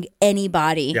approaching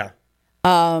anybody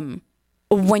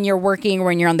when you're working or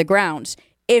when you're on the grounds.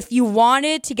 If you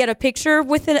wanted to get a picture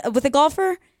with a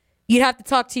golfer, you'd have to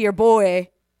talk to your boy,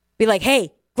 be like,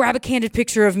 hey, grab a candid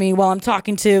picture of me while I'm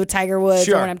talking to Tiger Woods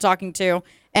or when I'm talking to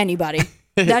anybody.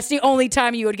 That's the only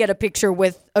time you would get a picture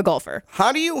with a golfer.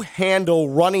 How do you handle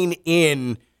running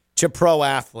in to pro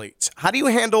athletes? How do you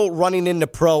handle running into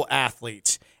pro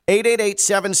athletes?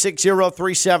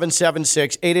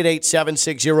 888-760-3776,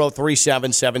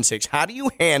 888-760-3776. How do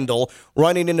you handle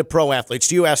running into pro athletes?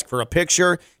 Do you ask for a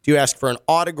picture? Do you ask for an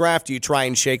autograph? Do you try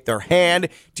and shake their hand?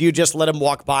 Do you just let them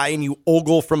walk by and you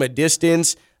ogle from a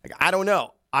distance? I don't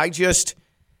know. I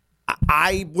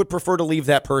would prefer to leave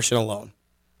that person alone.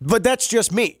 But that's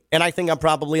just me, and I think I'm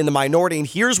probably in the minority. And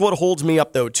here's what holds me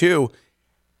up, though, too.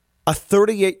 A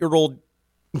 38-year-old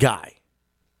guy,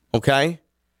 okay?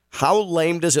 How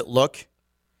lame does it look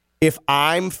if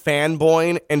I'm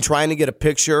fanboying and trying to get a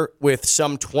picture with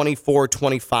some 24,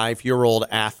 25-year-old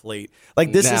athlete?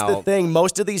 Like, this is the thing.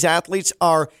 Most of these athletes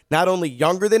are not only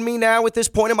younger than me now at this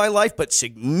point in my life, but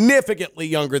significantly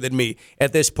younger than me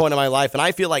at this point in my life. And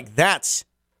I feel like that's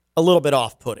a little bit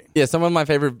off-putting. Yeah, some of my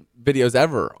favorite videos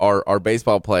ever are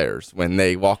baseball players when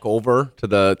they walk over to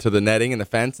the netting and the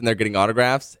fence and they're getting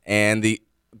autographs, and the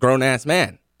grown-ass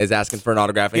man is asking for an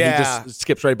autograph, and he just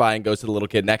skips right by and goes to the little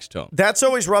kid next to him. That's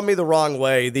always rubbed me the wrong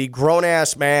way. The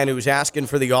grown-ass man who's asking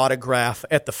for the autograph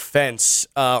at the fence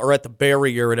or at the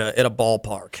barrier at a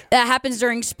ballpark. That happens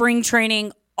during spring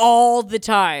training all the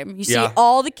time. You see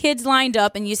all the kids lined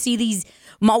up, and you see these.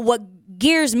 What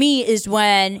gears me is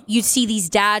when you see these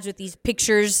dads with these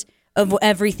pictures of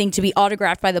everything to be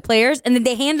autographed by the players, and then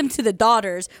they hand them to the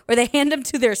daughters or they hand them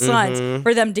to their sons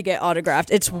for them to get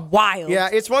autographed. It's wild. Yeah,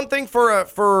 it's one thing for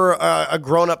a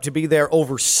grown-up to be there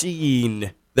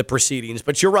overseeing the proceedings,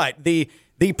 but you're right. The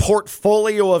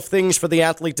portfolio of things for the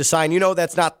athlete to sign,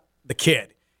 that's not the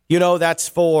kid. That's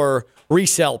for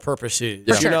resale purposes.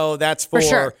 For sure. That's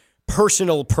for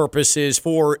personal purposes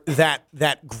for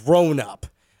that grown-up.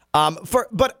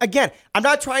 But again, I'm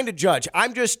not trying to judge.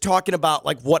 I'm just talking about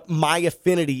like what my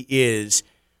affinity is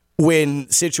when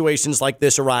situations like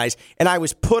this arise. And I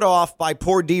was put off by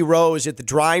poor D Rose at the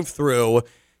drive-thru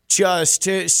just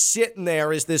sitting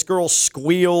there as this girl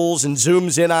squeals and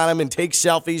zooms in on him and takes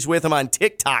selfies with him on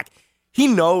TikTok. He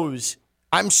knows.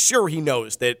 I'm sure he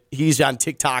knows that he's on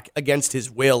TikTok against his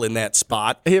will in that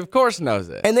spot. He, of course, knows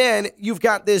it. And then you've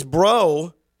got this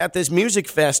bro at this music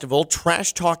festival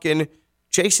trash-talking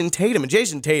Jason Tatum. And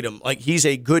Jason Tatum, like, he's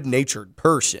a good-natured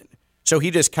person. So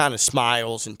he just kind of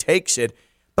smiles and takes it.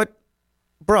 But,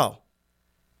 bro,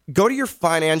 go to your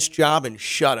finance job and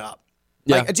shut up.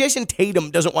 Yeah. Like, Jason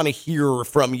Tatum doesn't want to hear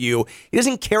from you. He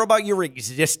doesn't care about your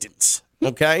existence,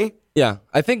 okay? Yeah,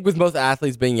 I think with most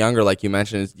athletes being younger, like you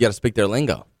mentioned, is you got to speak their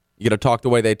lingo. You got to talk the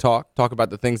way they talk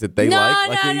about the things that they like.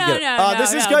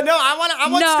 This is good. No, I want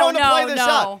Stone to play this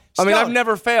out. I mean, I've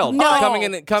never failed.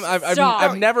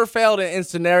 I've never failed in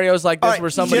scenarios like this where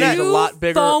somebody is a lot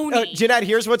bigger. Jeanette,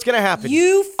 here's what's going to happen.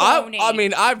 You phony.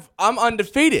 I'm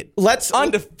undefeated.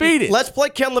 Undefeated. Let's play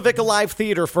Ken LaVicka Live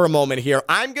Theater for a moment here.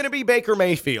 I'm going to be Baker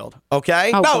Mayfield,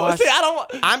 okay? Oh, gosh. See, I don't.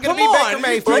 I'm going to be Baker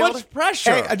Mayfield. So much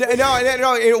pressure. Hey,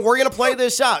 no, we're going to play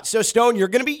this out. So, Stone, you're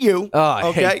going to be you.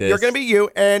 I hate this. You're going to be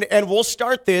you, and we'll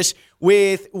start this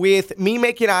with me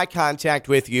making eye contact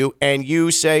with you, and you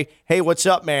say, hey, what's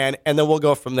up, man? And then we'll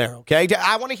go from there, okay?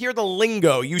 I want to hear the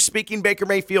lingo. You speaking Baker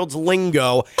Mayfield's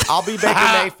lingo. I'll be Baker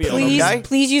Mayfield, okay?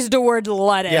 Please use the word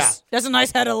lettuce. Yeah. That's a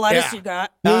nice head of lettuce you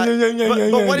got. But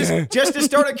what is, just to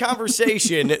start a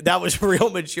conversation, that was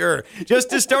real mature. Just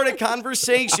to start a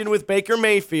conversation with Baker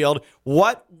Mayfield,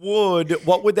 what would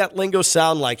that lingo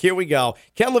sound like? Here we go.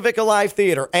 Ken LaVicka Live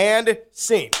Theater, and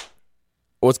scene.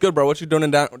 What's good, bro? What you doing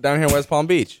down here in West Palm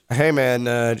Beach? Hey, man,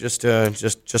 just on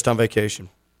vacation.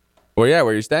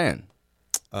 Where you staying?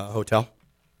 Hotel.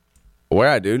 Where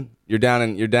at, dude? You're down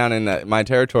in my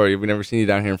territory. We've never seen you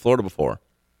down here in Florida before.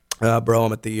 Bro,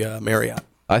 I'm at the Marriott.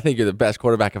 I think you're the best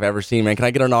quarterback I've ever seen, man. Can I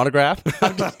get an autograph?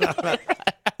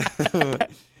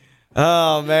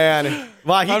 Oh, man.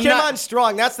 Wow, he came on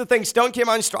strong. That's the thing. Stone came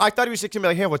on strong. I thought he was going to be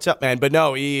like, hey, what's up, man? But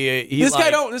no, this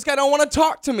guy don't want to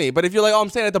talk to me. But if you're like, oh, I'm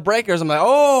staying at the Breakers, I'm like,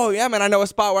 oh, yeah, man, I know a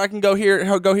spot where I can go here.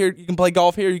 You can play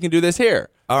golf here. You can do this here.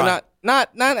 All right. Not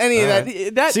any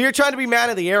of that. So you're trying to be man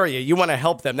of the area. You want to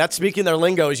help them. That's speaking their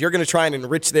lingo. You're going to try and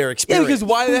enrich their experience. Yeah, because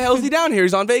why the hell is he down here?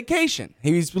 He's on vacation.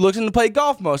 He's looking to play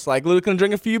golf most likely, looking to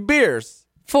drink a few beers.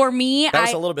 For me, that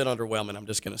was a little bit underwhelming, I'm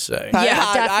just going to say.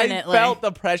 Yeah, definitely. I felt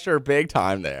the pressure big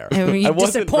time there. You're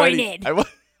disappointed.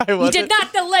 You did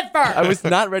not deliver. I was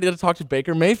not ready to talk to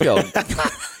Baker Mayfield.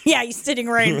 Yeah, he's sitting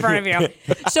right in front of you.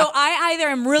 So I either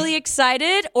am really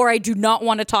excited or I do not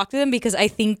want to talk to them because I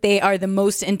think they are the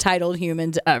most entitled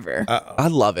humans ever. I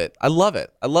love it. I love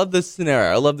this scenario.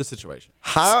 I love this situation.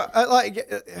 But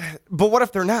what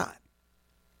if they're not?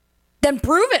 Then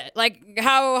prove it. Like,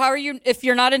 how are you if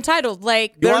you're not entitled?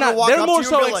 Like, they're more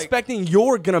so expecting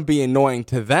you're going to be annoying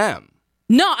to them.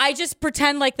 No, I just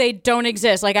pretend like they don't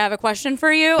exist. Like, I have a question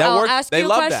for you. I'll ask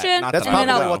you a question. That's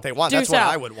probably what they want. That's what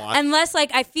I would want. Unless,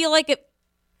 like, I feel like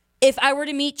if I were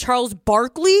to meet Charles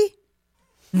Barkley,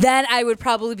 then I would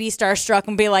probably be starstruck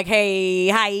and be like, hey,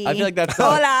 hi. I feel like that's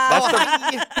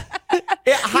hola.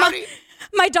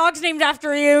 My dog's named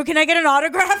after you. Can I get an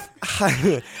autograph?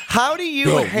 How do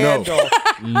you handle?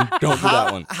 No. Don't do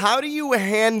that one. How do you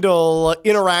handle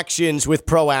interactions with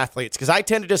pro athletes? Because I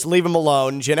tend to just leave them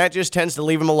alone. Jeanette just tends to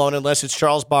leave them alone unless it's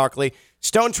Charles Barkley.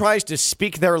 Stone tries to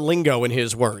speak their lingo in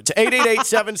his words.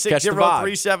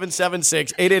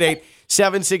 888-760-3776.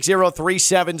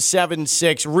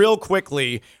 888-760-3776.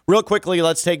 Real quickly,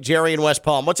 let's take Jerry in West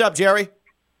Palm. What's up, Jerry?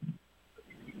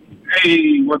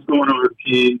 Hey, what's going on,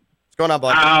 kid? What's going on,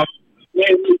 bud?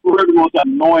 One of the most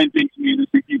annoying things to me is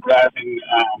to keep asking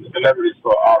celebrities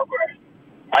for autographs.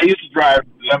 I used to drive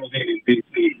limousine in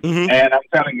D.C., and I'm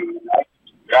telling you,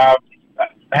 I've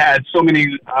had so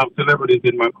many celebrities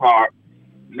in my car.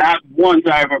 Not once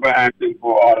I've ever asked them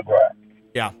for autographs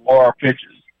or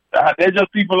pictures. They're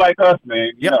just people like us,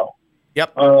 man. You know.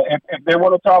 Yep. If they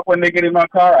want to talk when they get in my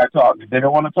car, I talk. If they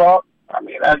don't want to talk, I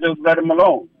just let them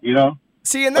alone, you know?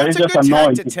 See, and that's a good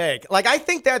tack to take. Like, I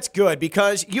think that's good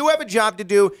because you have a job to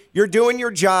do. You're doing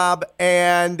your job,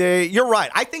 and you're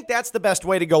right. I think that's the best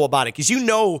way to go about it because you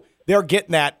know they're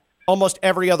getting that almost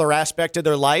every other aspect of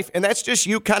their life, and that's just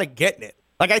you kind of getting it.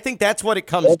 Like, I think that's what it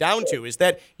comes down to is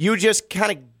that you just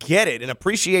kind of get it and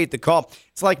appreciate the call.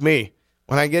 It's like me.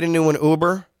 When I get into an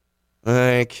Uber,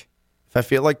 like, if I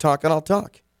feel like talking, I'll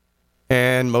talk.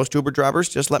 And most Uber drivers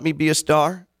just let me be a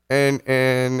star. And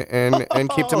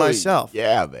keep to myself.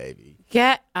 Yeah, baby.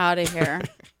 Get out of here.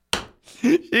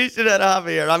 She should head off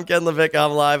here. I'm Ken Levicka.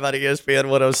 I'm live on ESPN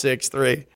 106.3.